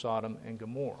overthrew Sodom and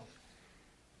Gomorrah.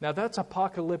 Now that's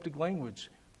apocalyptic language.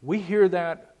 We hear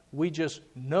that, we just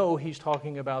know he's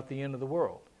talking about the end of the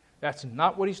world. That's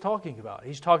not what he's talking about.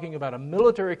 He's talking about a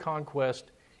military conquest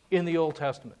in the Old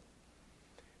Testament.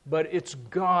 But it's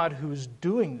God who's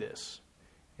doing this.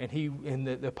 And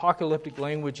the apocalyptic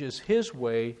language is his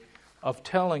way of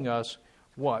telling us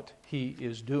what he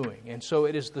is doing. And so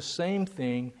it is the same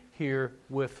thing here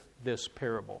with this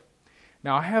parable.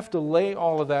 Now, I have to lay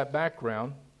all of that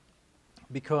background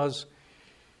because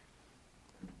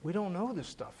we don't know this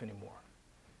stuff anymore.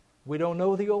 We don't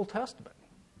know the Old Testament.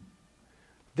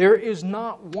 There is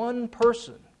not one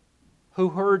person who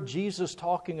heard Jesus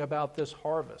talking about this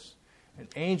harvest and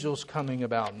angels coming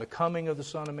about and the coming of the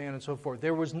Son of Man and so forth.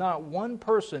 There was not one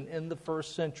person in the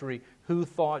first century who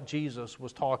thought Jesus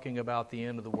was talking about the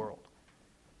end of the world.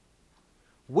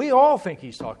 We all think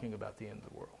he's talking about the end of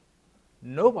the world.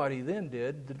 Nobody then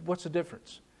did. What's the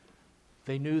difference?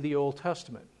 They knew the Old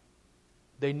Testament.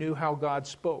 They knew how God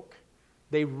spoke.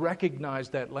 They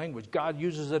recognized that language. God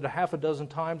uses it a half a dozen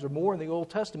times or more in the Old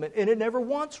Testament, and it never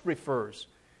once refers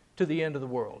to the end of the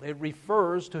world. It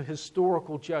refers to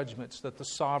historical judgments that the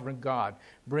sovereign God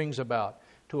brings about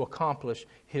to accomplish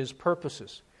his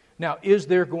purposes. Now, is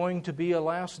there going to be a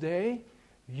last day?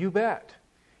 You bet.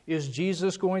 Is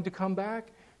Jesus going to come back?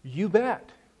 You bet.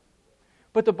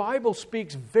 But the Bible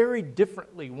speaks very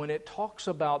differently when it talks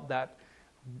about that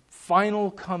final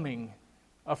coming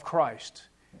of Christ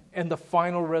and the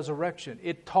final resurrection.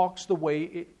 It talks the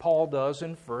way Paul does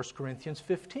in 1 Corinthians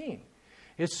 15.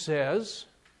 It says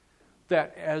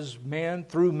that as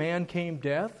through man came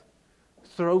death,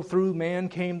 through man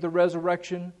came the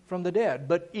resurrection from the dead,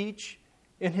 but each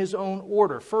in his own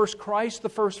order. First Christ, the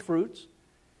first fruits,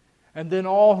 and then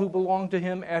all who belong to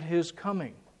him at his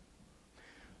coming.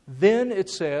 Then it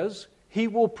says, he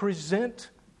will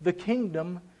present the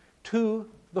kingdom to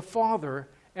the Father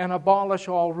and abolish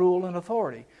all rule and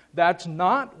authority. That's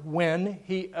not when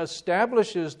he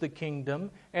establishes the kingdom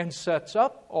and sets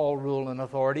up all rule and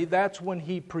authority. That's when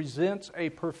he presents a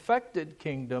perfected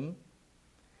kingdom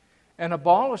and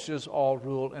abolishes all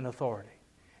rule and authority.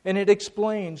 And it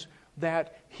explains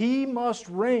that he must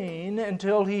reign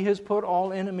until he has put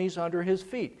all enemies under his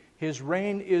feet. His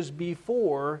reign is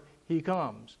before he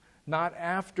comes, not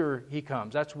after he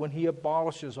comes. That's when he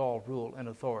abolishes all rule and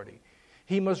authority.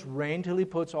 He must reign till he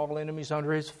puts all enemies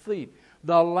under his feet.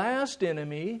 The last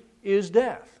enemy is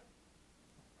death.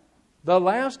 The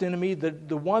last enemy,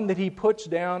 the one that he puts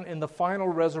down in the final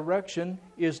resurrection,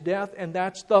 is death, and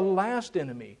that's the last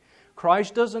enemy.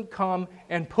 Christ doesn't come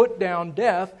and put down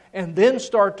death and then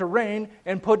start to reign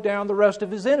and put down the rest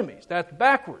of his enemies. That's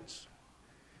backwards.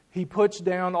 He puts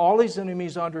down all his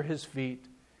enemies under his feet,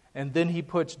 and then he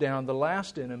puts down the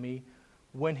last enemy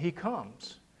when he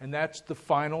comes. And that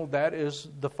is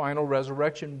the final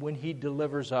resurrection, when he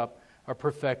delivers up a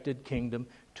perfected kingdom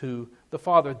to the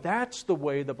Father. That's the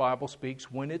way the Bible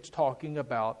speaks when it's talking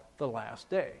about the last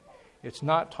day. It's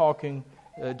not talking,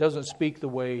 it doesn't speak the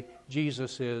way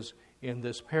Jesus is in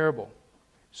this parable.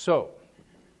 So,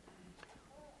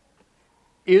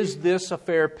 Is this a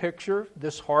fair picture,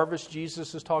 this harvest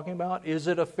Jesus is talking about? Is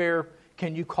it a fair,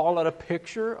 can you call it a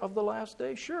picture of the last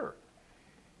day? Sure.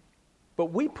 But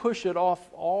we push it off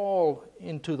all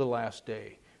into the last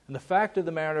day. And the fact of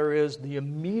the matter is, the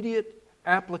immediate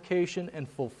application and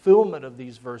fulfillment of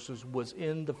these verses was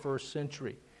in the first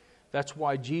century. That's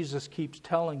why Jesus keeps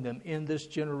telling them in this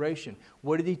generation.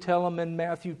 What did He tell them in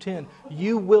Matthew 10?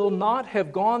 You will not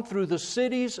have gone through the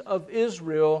cities of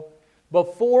Israel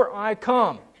before I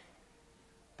come.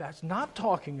 That's not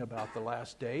talking about the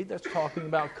last day. That's talking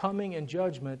about coming in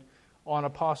judgment on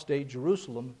apostate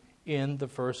Jerusalem in the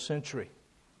first century.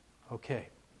 Okay.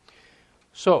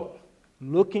 So,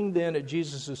 looking then at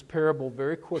Jesus' parable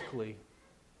very quickly.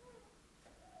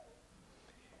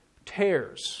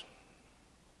 Tares.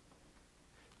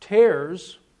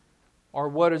 Tares are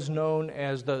what is known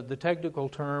as, the technical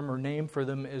term or name for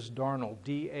them is darnel,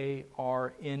 D-A-R-N-E-L.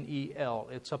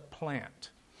 It's a plant.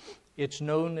 It's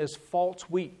known as false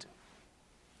wheat.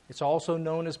 It's also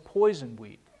known as poison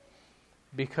wheat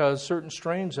because certain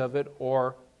strains of it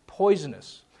are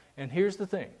poisonous. And here's the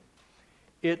thing.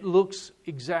 It looks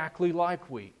exactly like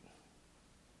wheat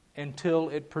until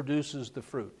it produces the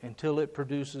fruit, until it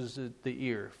produces the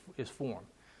ear is formed.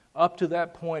 Up to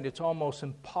that point, it's almost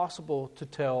impossible to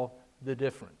tell the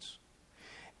difference.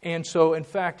 And so, in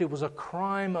fact, it was a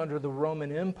crime under the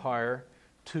Roman Empire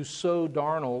to sow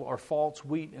darnel or false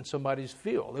wheat in somebody's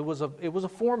field. It was a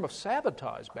form of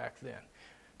sabotage back then,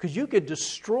 because you could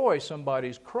destroy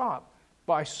somebody's crop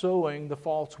by sowing the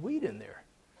false wheat in there.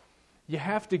 You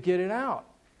have to get it out.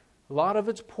 A lot of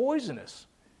it's poisonous.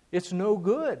 It's no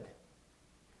good.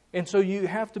 And so you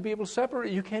have to be able to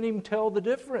separate. You can't even tell the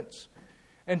difference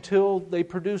until they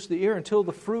produce the ear, until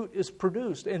the fruit is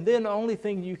produced. And then the only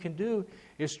thing you can do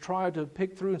is try to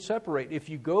pick through and separate. If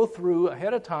you go through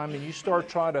ahead of time and you start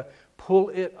trying to pull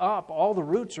it up, all the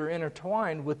roots are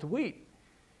intertwined with the wheat.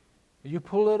 You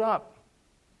pull it up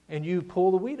and you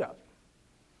pull the wheat up.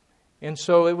 And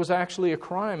so it was actually a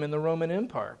crime in the Roman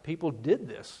Empire. People did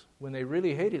this when they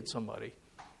really hated somebody.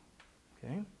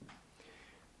 Okay?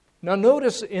 Now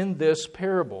notice in this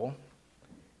parable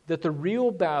that the real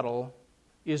battle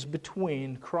is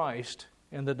between Christ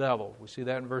and the devil. We see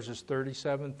that in verses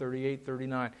 37, 38,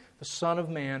 39. The Son of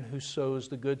Man who sows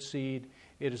the good seed.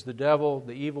 It is the devil,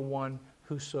 the evil one,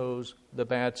 who sows the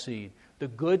bad seed. The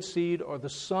good seed are the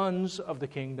sons of the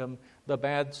kingdom. The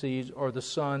bad seeds are the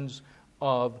sons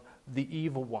of the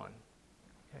evil one.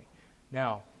 Okay.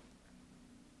 Now,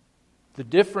 the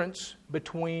difference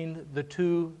between the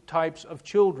two types of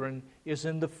children is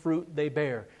in the fruit they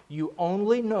bear. You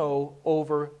only know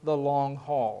over the long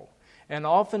haul. And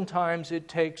oftentimes it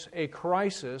takes a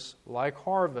crisis like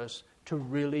harvest to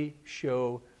really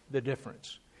show the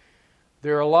difference.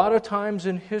 There are a lot of times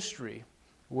in history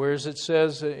where, as it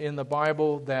says in the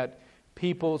Bible, that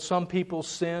some people's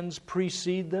sins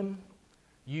precede them.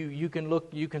 You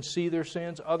can see their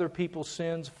sins. Other people's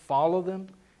sins follow them.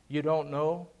 You don't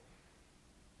know.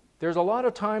 There's a lot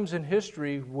of times in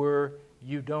history where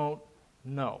you don't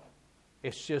know.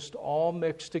 It's just all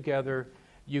mixed together.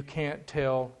 You can't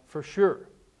tell for sure.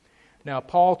 Now,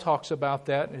 Paul talks about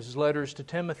that in his letters to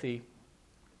Timothy.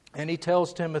 And he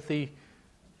tells Timothy,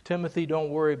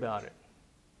 don't worry about it.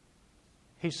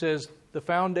 He says, the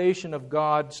foundation of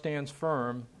God stands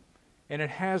firm, and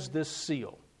it has this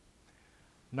seal.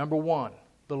 Number one,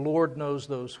 the Lord knows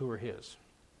those who are His.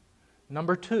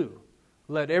 Number two,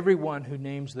 let everyone who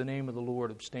names the name of the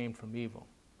Lord abstain from evil.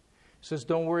 He says,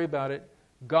 don't worry about it.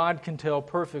 God can tell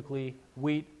perfectly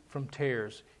wheat from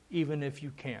tares, even if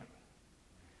you can't.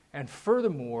 And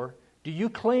furthermore, do you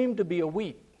claim to be a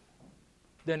wheat?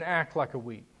 Then act like a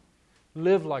wheat.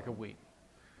 Live like a wheat.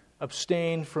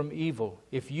 Abstain from evil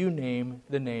if you name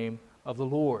the name of the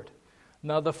Lord.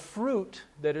 Now the fruit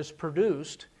that is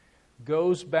produced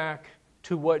goes back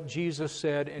to what Jesus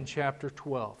said in chapter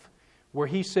 12, where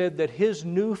He said that His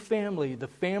new family, the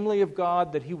family of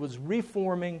God that He was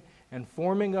reforming and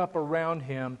forming up around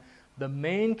Him, the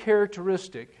main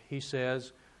characteristic, He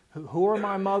says, who are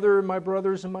my mother and my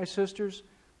brothers and my sisters?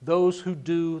 Those who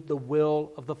do the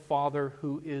will of the Father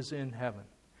who is in heaven.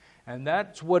 And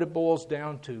that's what it boils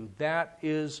down to. That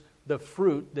is the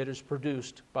fruit that is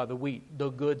produced by the wheat,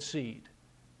 the good seed.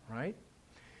 Right?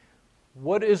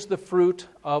 What is the fruit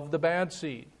of the bad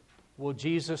seed? Well,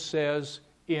 Jesus says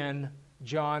in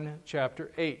John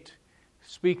chapter 8,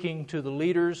 speaking to the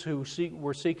leaders who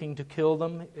were seeking to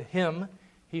kill him,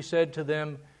 He said to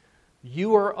them,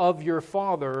 you are of your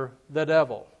father, the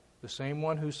devil. The same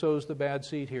one who sows the bad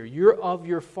seed here. You're of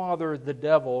your father, the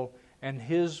devil, and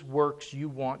his works you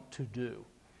want to do.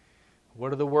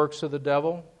 What are the works of the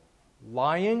devil?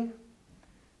 Lying,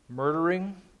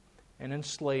 murdering, and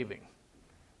enslaving.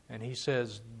 And he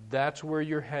says, that's where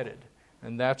you're headed,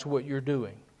 and that's what you're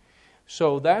doing.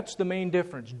 So that's the main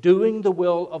difference. Doing the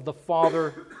will of the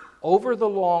Father over the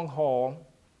long haul,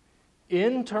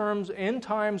 in times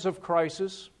of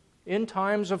crisis, in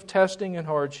times of testing and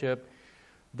hardship,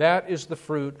 that is the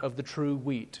fruit of the true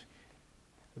wheat.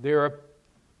 There are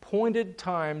pointed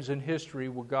times in history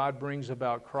where God brings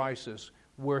about crisis,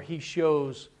 where He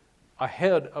shows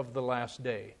ahead of the last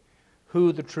day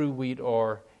who the true wheat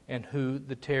are and who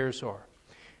the tares are.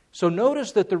 So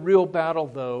notice that the real battle,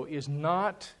 though, is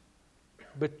not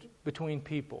between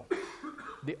people.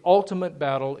 The ultimate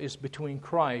battle is between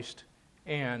Christ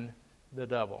and the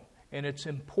devil. And it's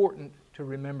important to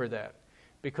remember that.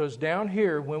 Because down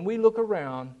here, when we look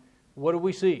around, what do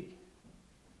we see?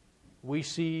 We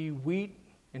see wheat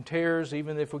and tares,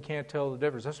 even if we can't tell the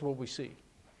difference. That's what we see.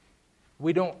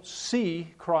 We don't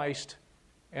see Christ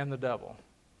and the devil.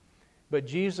 But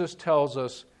Jesus tells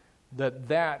us that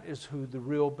that is who the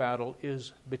real battle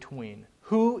is between.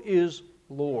 Who is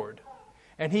Lord?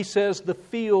 And He says the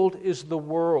field is the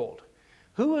world.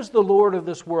 Who is the Lord of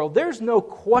this world? There's no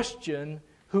question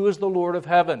who is the Lord of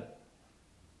heaven.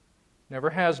 Never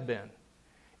has been.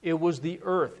 It was the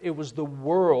earth, it was the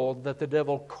world that the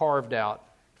devil carved out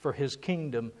for his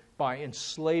kingdom by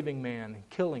enslaving man and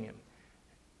killing him,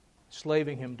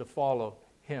 enslaving him to follow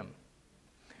him.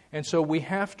 And so we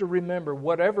have to remember,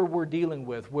 whatever we're dealing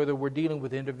with, whether we're dealing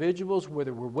with individuals,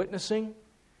 whether we're witnessing,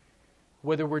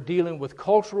 whether we're dealing with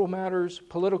cultural matters,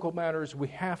 political matters, we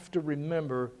have to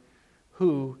remember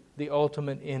who the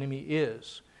ultimate enemy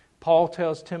is. Paul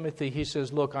tells Timothy, he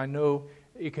says, look, I know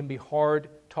it can be hard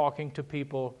talking to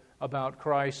people about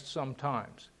Christ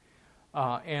sometimes.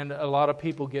 And a lot of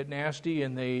people get nasty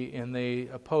and they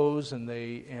oppose and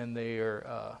they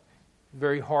are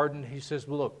very hardened. He says,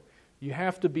 well, look, you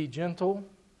have to be gentle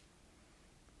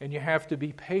and you have to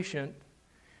be patient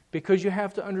because you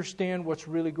have to understand what's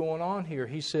really going on here.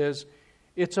 He says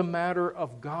it's a matter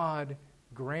of God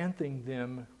granting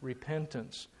them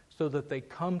repentance so that they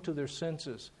come to their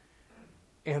senses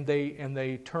and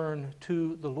they turn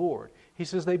to the Lord. He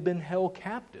says they've been held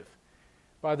captive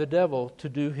by the devil to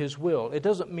do his will. It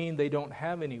doesn't mean they don't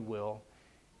have any will.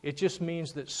 It just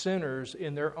means that sinners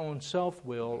in their own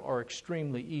self-will are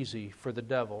extremely easy for the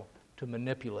devil to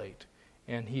manipulate,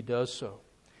 and he does so.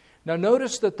 Now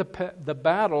notice that the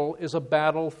battle is a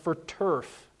battle for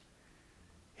turf.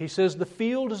 He says the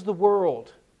field is the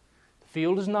world. The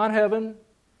field is not heaven.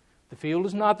 The field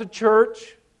is not the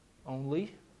church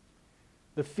only.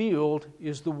 The field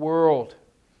is the world.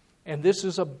 And this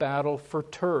is a battle for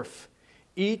turf.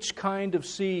 Each kind of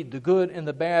seed, the good and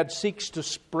the bad, seeks to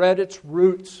spread its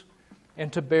roots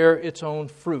and to bear its own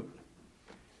fruit,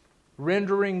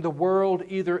 rendering the world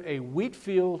either a wheat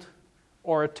field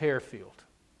or a tare field.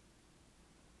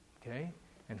 Okay?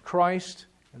 And Christ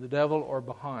and the devil are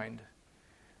behind.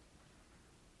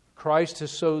 Christ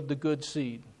has sowed the good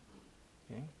seed.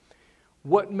 Okay?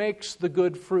 What makes the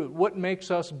good fruit? What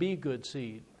makes us be good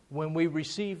seed? When we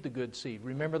receive the good seed.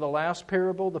 Remember the last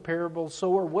parable, the parable of the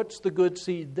sower? What's the good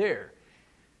seed there?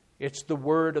 It's the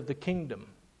word of the kingdom.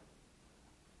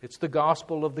 It's the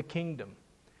gospel of the kingdom.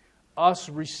 Us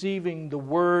receiving the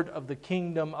word of the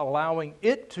kingdom, allowing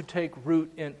it to take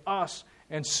root in us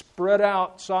and spread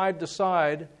out side to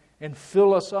side and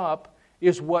fill us up,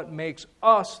 is what makes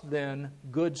us then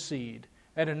good seed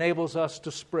and enables us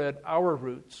to spread our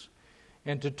roots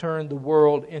and to turn the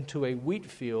world into a wheat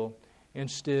field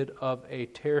instead of a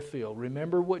tare field.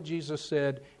 Remember what Jesus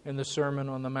said in the Sermon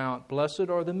on the Mount. Blessed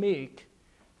are the meek,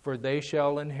 for they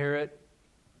shall inherit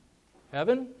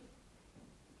heaven,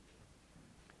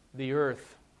 the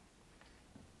earth.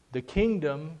 The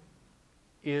kingdom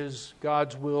is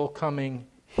God's will coming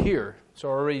here. It's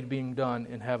already being done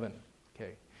in heaven.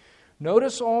 Okay.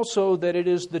 Notice also that it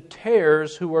is the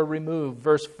tares who are removed.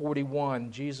 Verse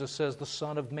 41, Jesus says the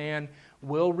Son of Man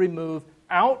will remove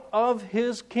out of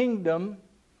His kingdom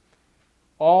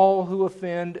all who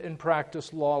offend and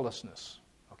practice lawlessness.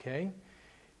 Okay?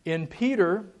 In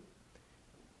Peter,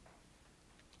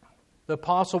 the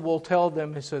apostle will tell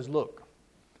them, he says, look,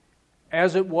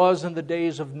 as it was in the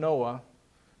days of Noah,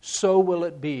 so will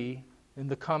it be in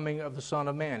the coming of the Son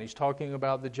of Man. He's talking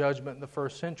about the judgment in the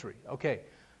first century. Okay,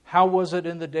 how was it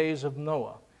in the days of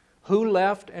Noah? Who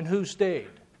left and who stayed?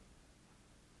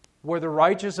 Were the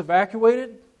righteous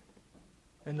evacuated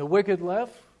and the wicked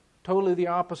left? Totally the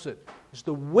opposite. It's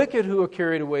the wicked who are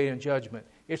carried away in judgment.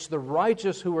 It's the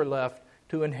righteous who are left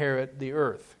to inherit the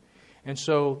earth. And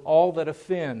so all that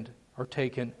offend are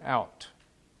taken out.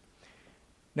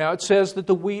 Now it says that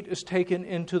the wheat is taken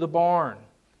into the barn.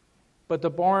 But the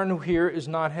barn here is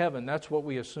not heaven. That's what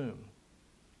we assume.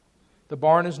 The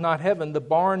barn is not heaven. The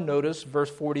barn, notice, verse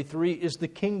 43, is the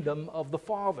kingdom of the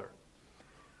Father,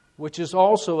 which is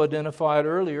also identified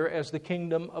earlier as the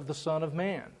kingdom of the Son of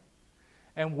Man.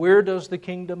 And where does the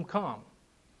kingdom come?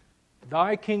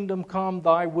 Thy kingdom come,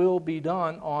 thy will be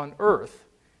done on earth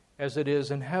as it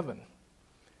is in heaven.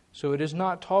 So it is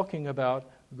not talking about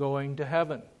going to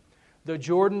heaven. The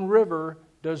Jordan River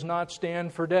does not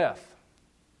stand for death.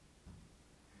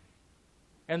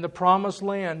 And the promised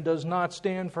land does not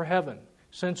stand for heaven.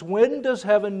 Since when does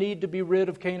heaven need to be rid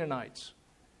of Canaanites?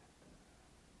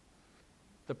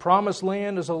 The promised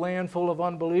land is a land full of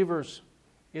unbelievers.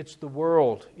 It's the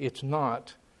world. It's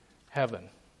not heaven.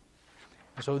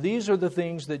 So these are the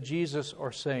things that Jesus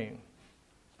are saying.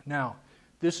 Now,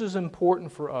 this is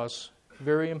important for us,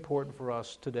 very important for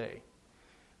us today,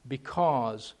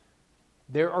 because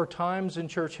there are times in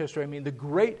church history, the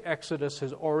great Exodus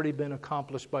has already been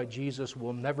accomplished by Jesus,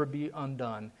 will never be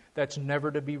undone. That's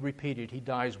never to be repeated. He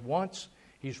dies once,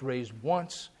 He's raised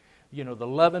once. The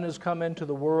leaven has come into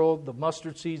the world, the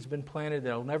mustard seed's been planted,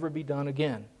 that'll never be done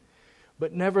again.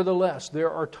 But nevertheless,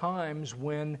 there are times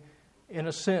when, in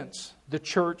a sense, the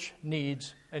church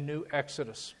needs a new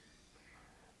Exodus.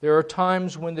 There are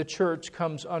times when the church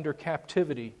comes under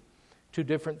captivity to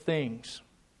different things.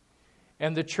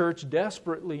 And the church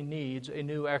desperately needs a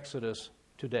new Exodus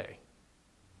today.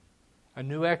 A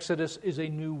new Exodus is a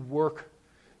new work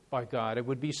by God. It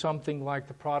would be something like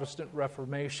the Protestant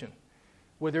Reformation,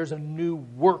 where there's a new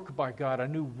work by God, a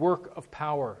new work of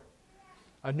power,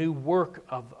 a new work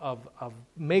of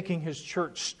making His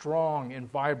church strong and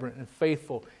vibrant and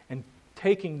faithful, and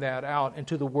taking that out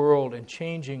into the world and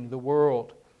changing the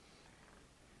world.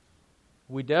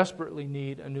 We desperately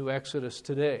need a new Exodus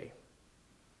today.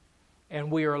 And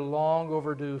we are long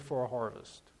overdue for a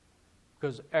harvest,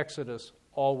 because Exodus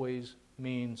always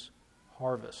means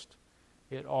harvest.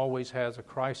 It always has a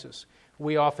crisis.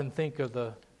 We often think of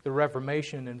the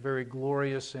Reformation in very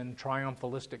glorious and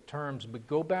triumphalistic terms, but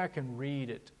go back and read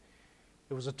it.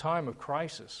 It was a time of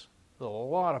crisis. There were a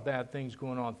lot of bad things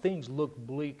going on. Things looked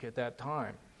bleak at that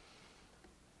time.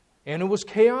 And it was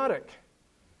chaotic.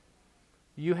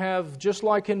 You have, just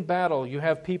like in battle, you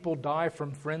have people die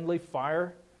from friendly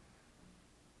fire.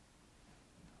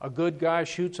 A good guy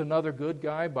shoots another good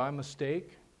guy by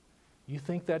mistake. You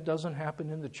think that doesn't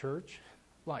happen in the church?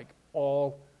 Like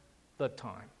all the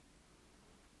time.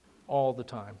 All the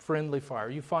time. Friendly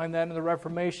fire. You find that in the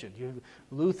Reformation.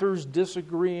 Luther's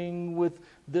disagreeing with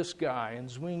this guy, and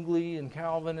Zwingli and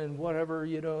Calvin and whatever,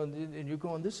 and you're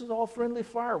going, this is all friendly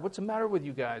fire. What's the matter with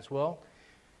you guys? Well,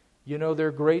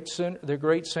 they're great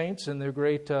saints and they're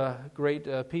great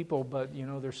people, but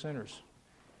they're sinners.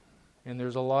 And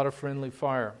there's a lot of friendly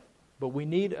fire. But we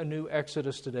need a new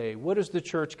Exodus today. What is the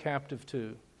church captive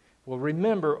to? Well,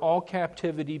 remember, all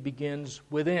captivity begins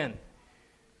within.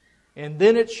 And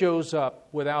then it shows up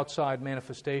with outside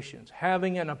manifestations.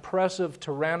 Having an oppressive,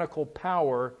 tyrannical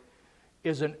power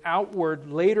is an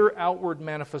later outward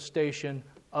manifestation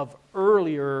of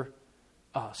earlier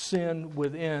sin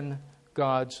within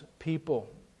God's people.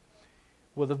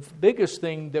 Well, the biggest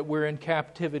thing that we're in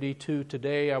captivity to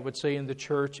today, I would say, in the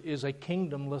church is a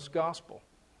kingdomless gospel.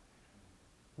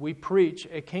 We preach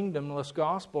a kingdomless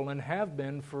gospel and have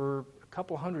been for a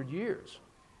couple hundred years.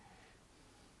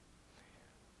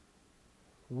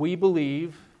 We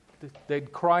believe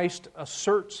that Christ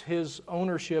asserts His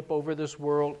ownership over this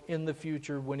world in the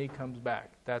future when He comes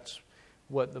back. That's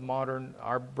what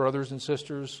our brothers and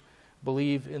sisters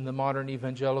believe in the modern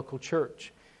evangelical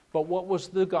church. But what was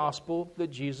the gospel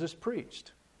that Jesus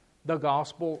preached? The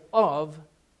gospel of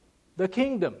the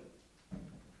kingdom.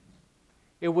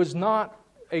 It was not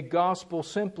a gospel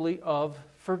simply of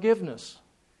forgiveness.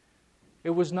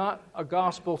 It was not a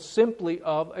gospel simply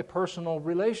of a personal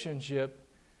relationship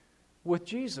with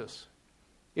Jesus.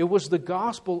 It was the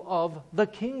gospel of the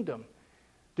kingdom.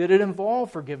 Did it involve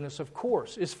forgiveness? Of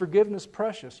course. Is forgiveness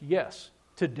precious? Yes.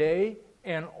 Today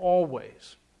and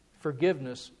always.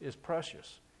 Forgiveness is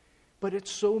precious. But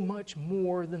it's so much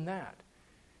more than that.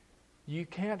 You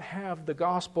can't have the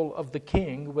gospel of the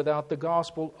king without the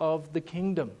gospel of the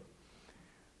kingdom.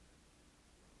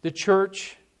 The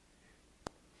church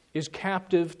is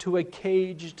captive to a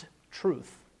caged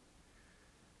truth.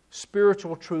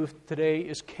 Spiritual truth today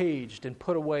is caged and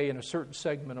put away in a certain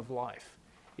segment of life.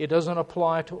 It doesn't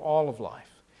apply to all of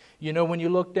life. When you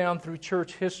look down through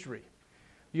church history,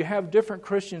 you have different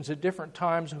Christians at different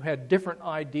times who had different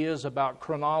ideas about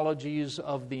chronologies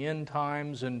of the end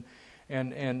times and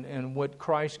and what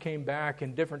Christ came back.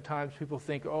 And different times people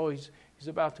think, oh, he's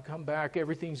about to come back.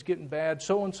 Everything's getting bad.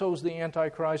 So-and-so's the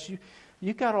Antichrist.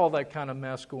 You got all that kind of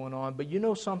mess going on. But you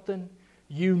know something?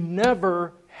 You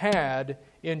never had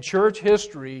in church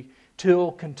history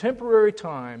till contemporary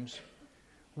times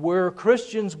where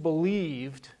Christians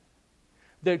believed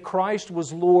that Christ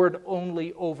was Lord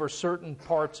only over certain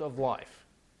parts of life.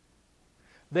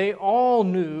 They all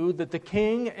knew that the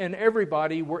king and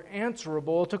everybody were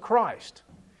answerable to Christ.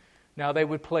 Now, they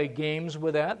would play games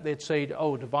with that. They'd say,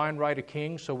 oh, divine right of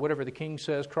king, so whatever the king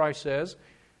says, Christ says.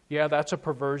 Yeah, that's a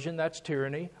perversion, that's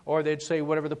tyranny. Or they'd say,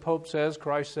 whatever the Pope says,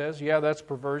 Christ says. Yeah, that's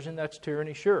perversion, that's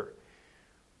tyranny, sure.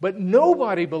 But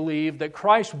nobody believed that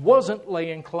Christ wasn't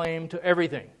laying claim to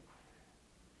everything.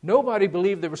 Nobody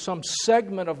believed there was some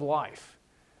segment of life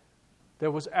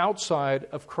that was outside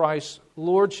of Christ's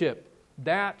lordship.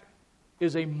 That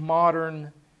is a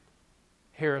modern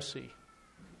heresy.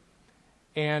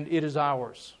 And it is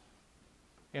ours.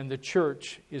 And the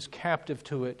church is captive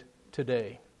to it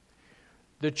today.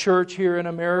 The church here in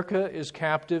America is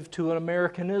captive to an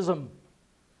Americanism.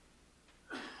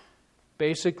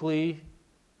 Basically,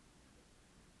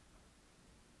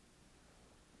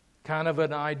 kind of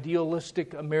an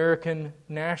idealistic American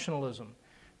nationalism.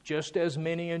 Just as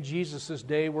many in Jesus'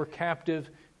 day were captive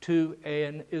to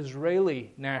an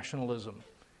Israeli nationalism.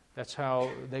 That's how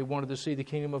they wanted to see the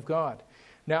kingdom of God.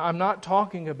 Now, I'm not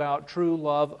talking about true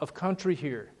love of country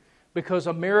here, because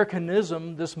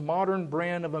Americanism, this modern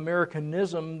brand of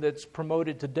Americanism that's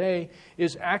promoted today,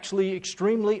 is actually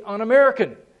extremely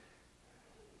un-American.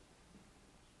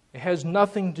 It has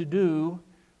nothing to do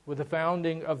with the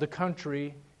founding of the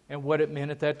country and what it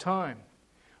meant at that time.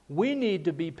 We need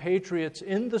to be patriots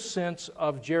in the sense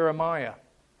of Jeremiah.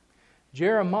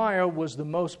 Jeremiah was the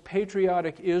most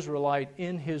patriotic Israelite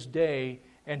in his day,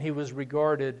 and he was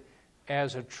regarded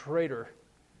as a traitor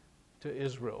to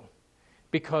Israel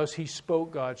because he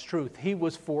spoke God's truth. He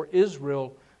was for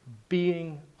Israel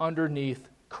being underneath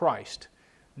Christ,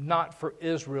 not for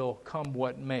Israel come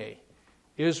what may.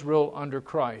 Israel under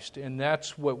Christ, and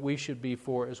that's what we should be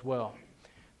for as well.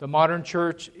 The modern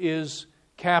church is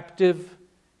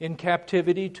in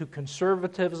captivity to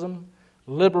conservatism,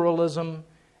 liberalism,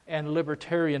 and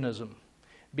libertarianism.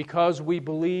 Because we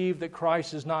believe that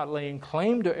Christ is not laying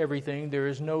claim to everything, there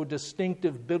is no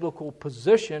distinctive biblical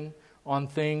position on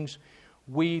things,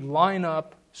 we line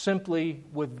up simply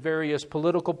with various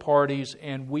political parties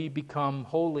and we become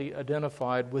wholly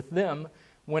identified with them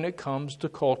when it comes to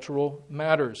cultural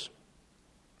matters.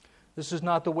 This is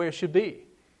not the way it should be.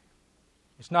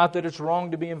 It's not that it's wrong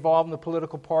to be involved in the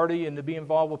political party and to be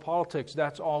involved with politics.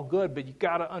 That's all good, but you've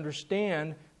got to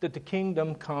understand that the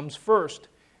kingdom comes first.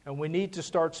 And we need to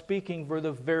start speaking with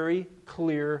a very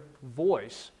clear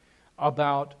voice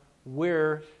about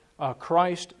where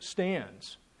Christ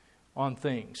stands on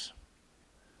things.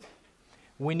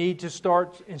 We need to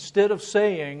start, instead of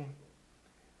saying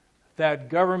that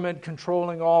government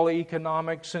controlling all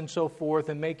economics and so forth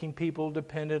and making people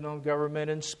dependent on government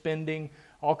and spending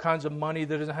all kinds of money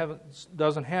that it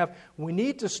doesn't have, we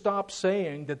need to stop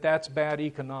saying that that's bad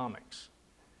economics.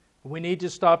 We need to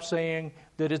stop saying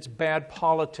that it's bad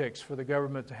politics for the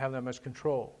government to have that much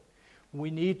control.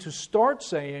 We need to start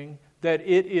saying that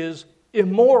it is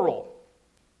immoral.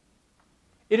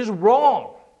 It is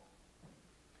wrong.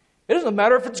 It doesn't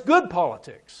matter if it's good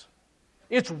politics.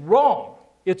 It's wrong.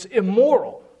 It's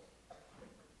immoral.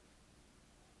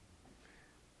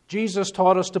 Jesus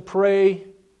taught us to pray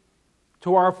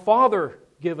to our Father,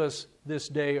 give us this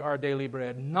day our daily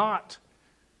bread, not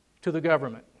to the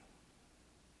government.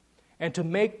 And to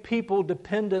make people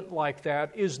dependent like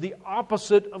that is the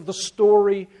opposite of the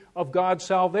story of God's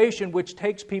salvation, which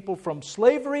takes people from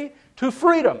slavery to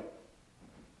freedom.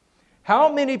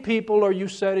 How many people are you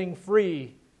setting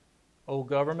free, O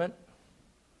government?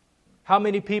 How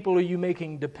many people are you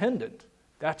making dependent?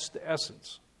 That's the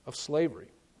essence of slavery.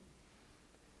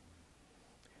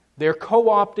 They're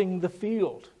co-opting the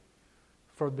field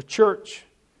for the church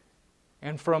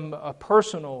and from a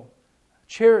personal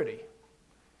charity.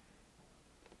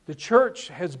 The church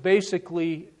has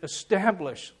basically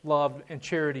established love and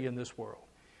charity in this world.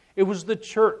 It was the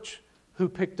church who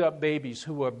picked up babies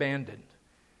who were abandoned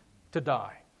to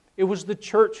die. It was the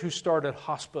church who started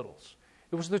hospitals.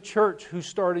 It was the church who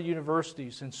started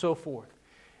universities and so forth.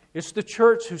 It's the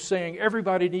church who's saying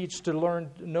everybody needs to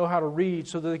know how to read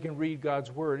so that they can read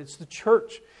God's Word. It's the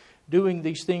church doing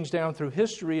these things down through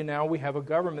history, and now we have a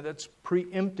government that's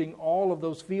preempting all of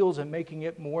those fields and making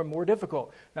it more and more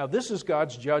difficult. Now, this is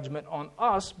God's judgment on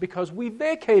us because we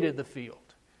vacated the field.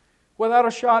 Without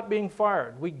a shot being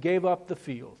fired, we gave up the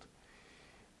field.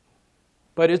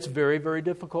 But it's very, very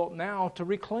difficult now to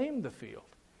reclaim the field.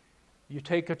 You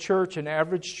take a church, an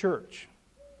average church,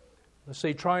 let's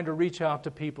say trying to reach out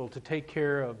to people to take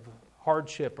care of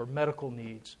hardship or medical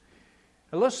needs.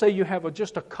 And let's say you have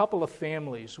just a couple of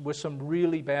families with some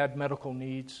really bad medical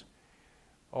needs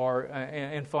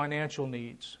and financial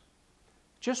needs.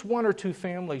 Just one or two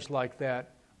families like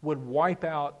that would wipe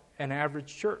out an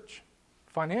average church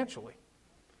financially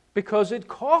because it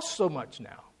costs so much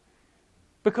now.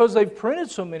 Because they've printed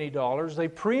so many dollars, they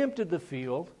preempted the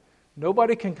field.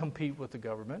 Nobody can compete with the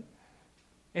government.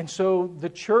 And so the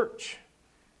church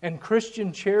and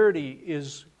Christian charity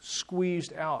is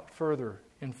squeezed out further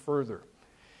and further.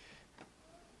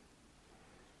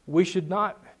 We should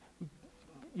not,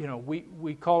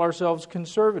 we call ourselves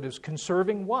conservatives.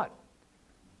 Conserving what?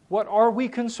 What are we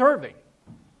conserving?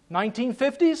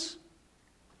 1950s?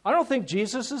 I don't think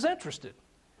Jesus is interested.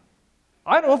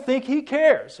 I don't think He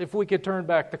cares if we could turn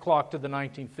back the clock to the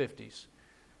 1950s.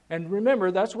 And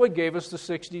remember, that's what gave us the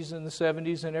 60s and the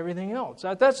 70s and everything else.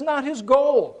 That's not His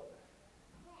goal.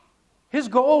 His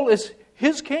goal is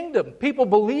His kingdom, people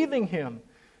believing Him,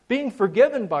 being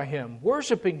forgiven by Him,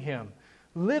 worshiping Him,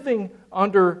 living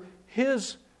under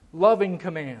His loving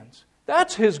commands.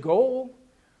 That's His goal.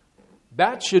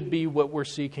 That should be what we're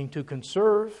seeking to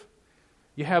conserve.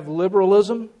 You have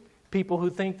liberalism. People who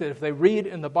think that if they read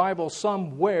in the Bible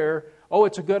somewhere,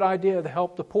 it's a good idea to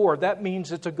help the poor. That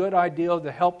means it's a good idea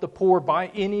to help the poor by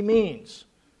any means.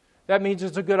 That means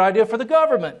it's a good idea for the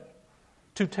government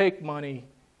to take money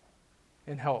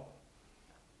and help.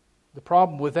 The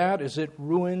problem with that is it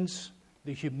ruins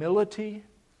the humility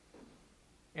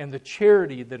and the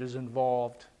charity that is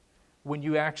involved when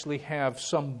you actually have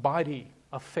somebody,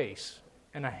 a face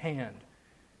and a hand,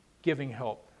 giving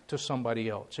help to somebody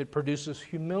else. It produces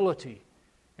humility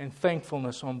and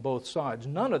thankfulness on both sides.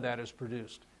 None of that is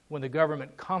produced when the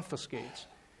government confiscates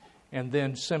and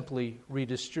then simply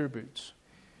redistributes.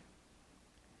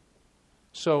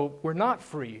 So we're not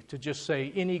free to just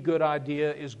say any good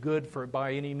idea is good for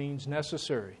by any means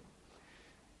necessary.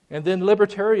 And then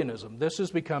libertarianism. This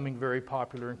is becoming very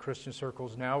popular in Christian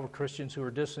circles now, with Christians who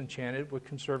are disenchanted with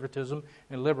conservatism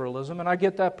and liberalism. And I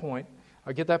get that point.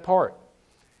 I get that part.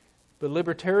 But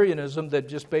libertarianism that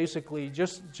just basically,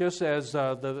 just as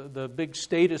the big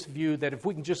statist view that if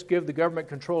we can just give the government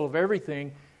control of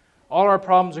everything, all our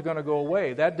problems are going to go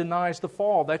away. That denies the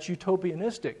fall. That's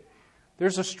utopianistic.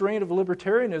 There's a strain of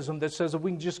libertarianism that says if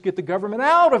we can just get the government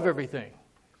out of everything,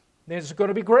 then it's going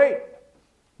to be great.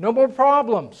 No more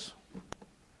problems.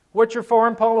 What's your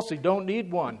foreign policy? Don't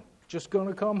need one. Just going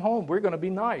to come home. We're going to be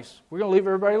nice. We're going to leave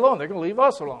everybody alone. They're going to leave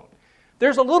us alone.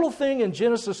 There's a little thing in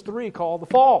Genesis 3 called the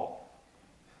fall.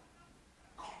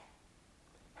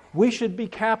 We should be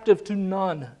captive to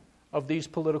none of these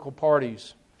political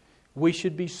parties. We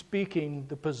should be speaking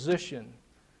the position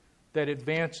that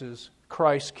advances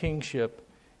Christ's kingship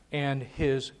and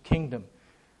His kingdom.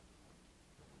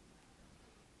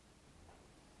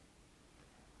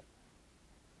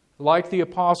 Like the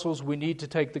apostles, we need to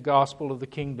take the gospel of the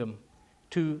kingdom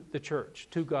to the church,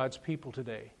 to God's people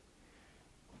today.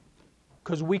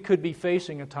 Because we could be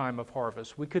facing a time of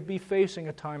harvest. We could be facing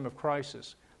a time of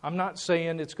crisis. I'm not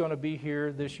saying it's going to be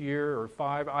here this year or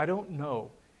 5. I don't know.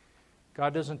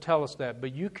 God doesn't tell us that.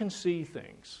 But you can see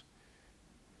things.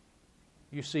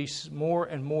 You see more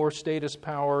and more status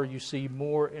power. You see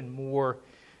more and more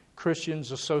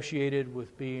Christians associated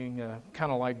with being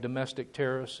kind of like domestic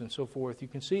terrorists and so forth. You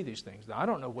can see these things. Now, I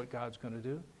don't know what God's going to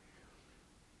do.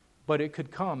 But it could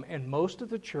come. And most of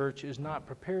the church is not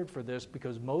prepared for this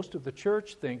because most of the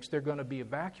church thinks they're going to be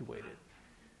evacuated.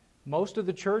 Most of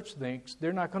the church thinks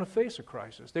they're not going to face a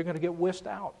crisis. They're going to get whisked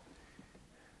out.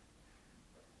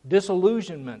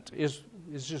 Disillusionment is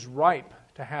just ripe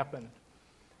to happen.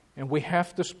 And we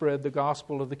have to spread the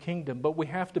gospel of the kingdom. But we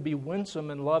have to be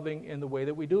winsome and loving in the way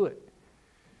that we do it.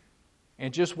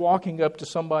 And just walking up to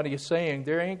somebody and saying,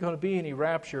 there ain't going to be any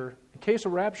rapture. In case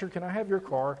of rapture, can I have your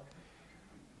car?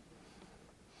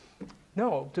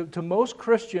 No. To most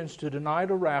Christians, to deny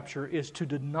the rapture is to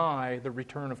deny the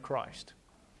return of Christ.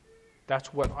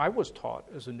 That's what I was taught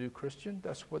as a new Christian.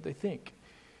 That's what they think.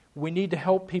 We need to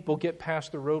help people get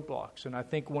past the roadblocks. And I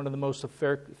think one of the most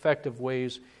effective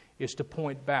ways is to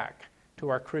point back to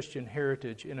our Christian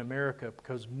heritage in America,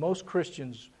 because most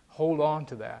Christians hold on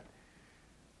to that.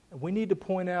 We need to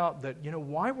point out that,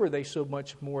 why were they so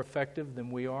much more effective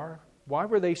than we are? Why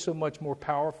were they so much more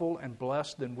powerful and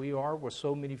blessed than we are with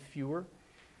so many fewer?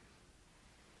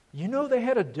 They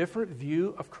had a different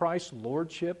view of Christ's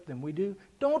lordship than we do.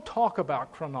 Don't talk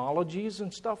about chronologies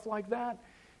and stuff like that.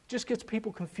 It just gets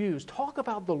people confused. Talk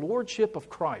about the lordship of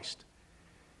Christ.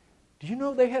 Do you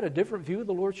know they had a different view of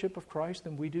the Lordship of Christ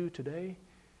than we do today?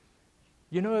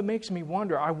 You know, it makes me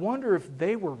wonder. I wonder if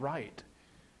they were right.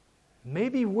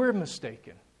 Maybe we're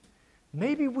mistaken.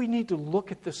 Maybe we need to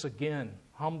look at this again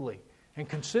humbly and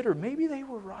consider maybe they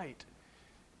were right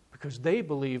because they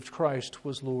believed Christ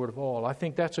was Lord of all. I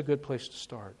think that's a good place to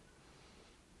start.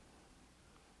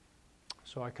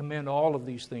 So I commend all of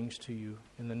these things to you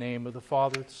in the name of the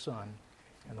Father, the Son,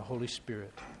 and the Holy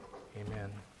Spirit.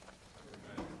 Amen.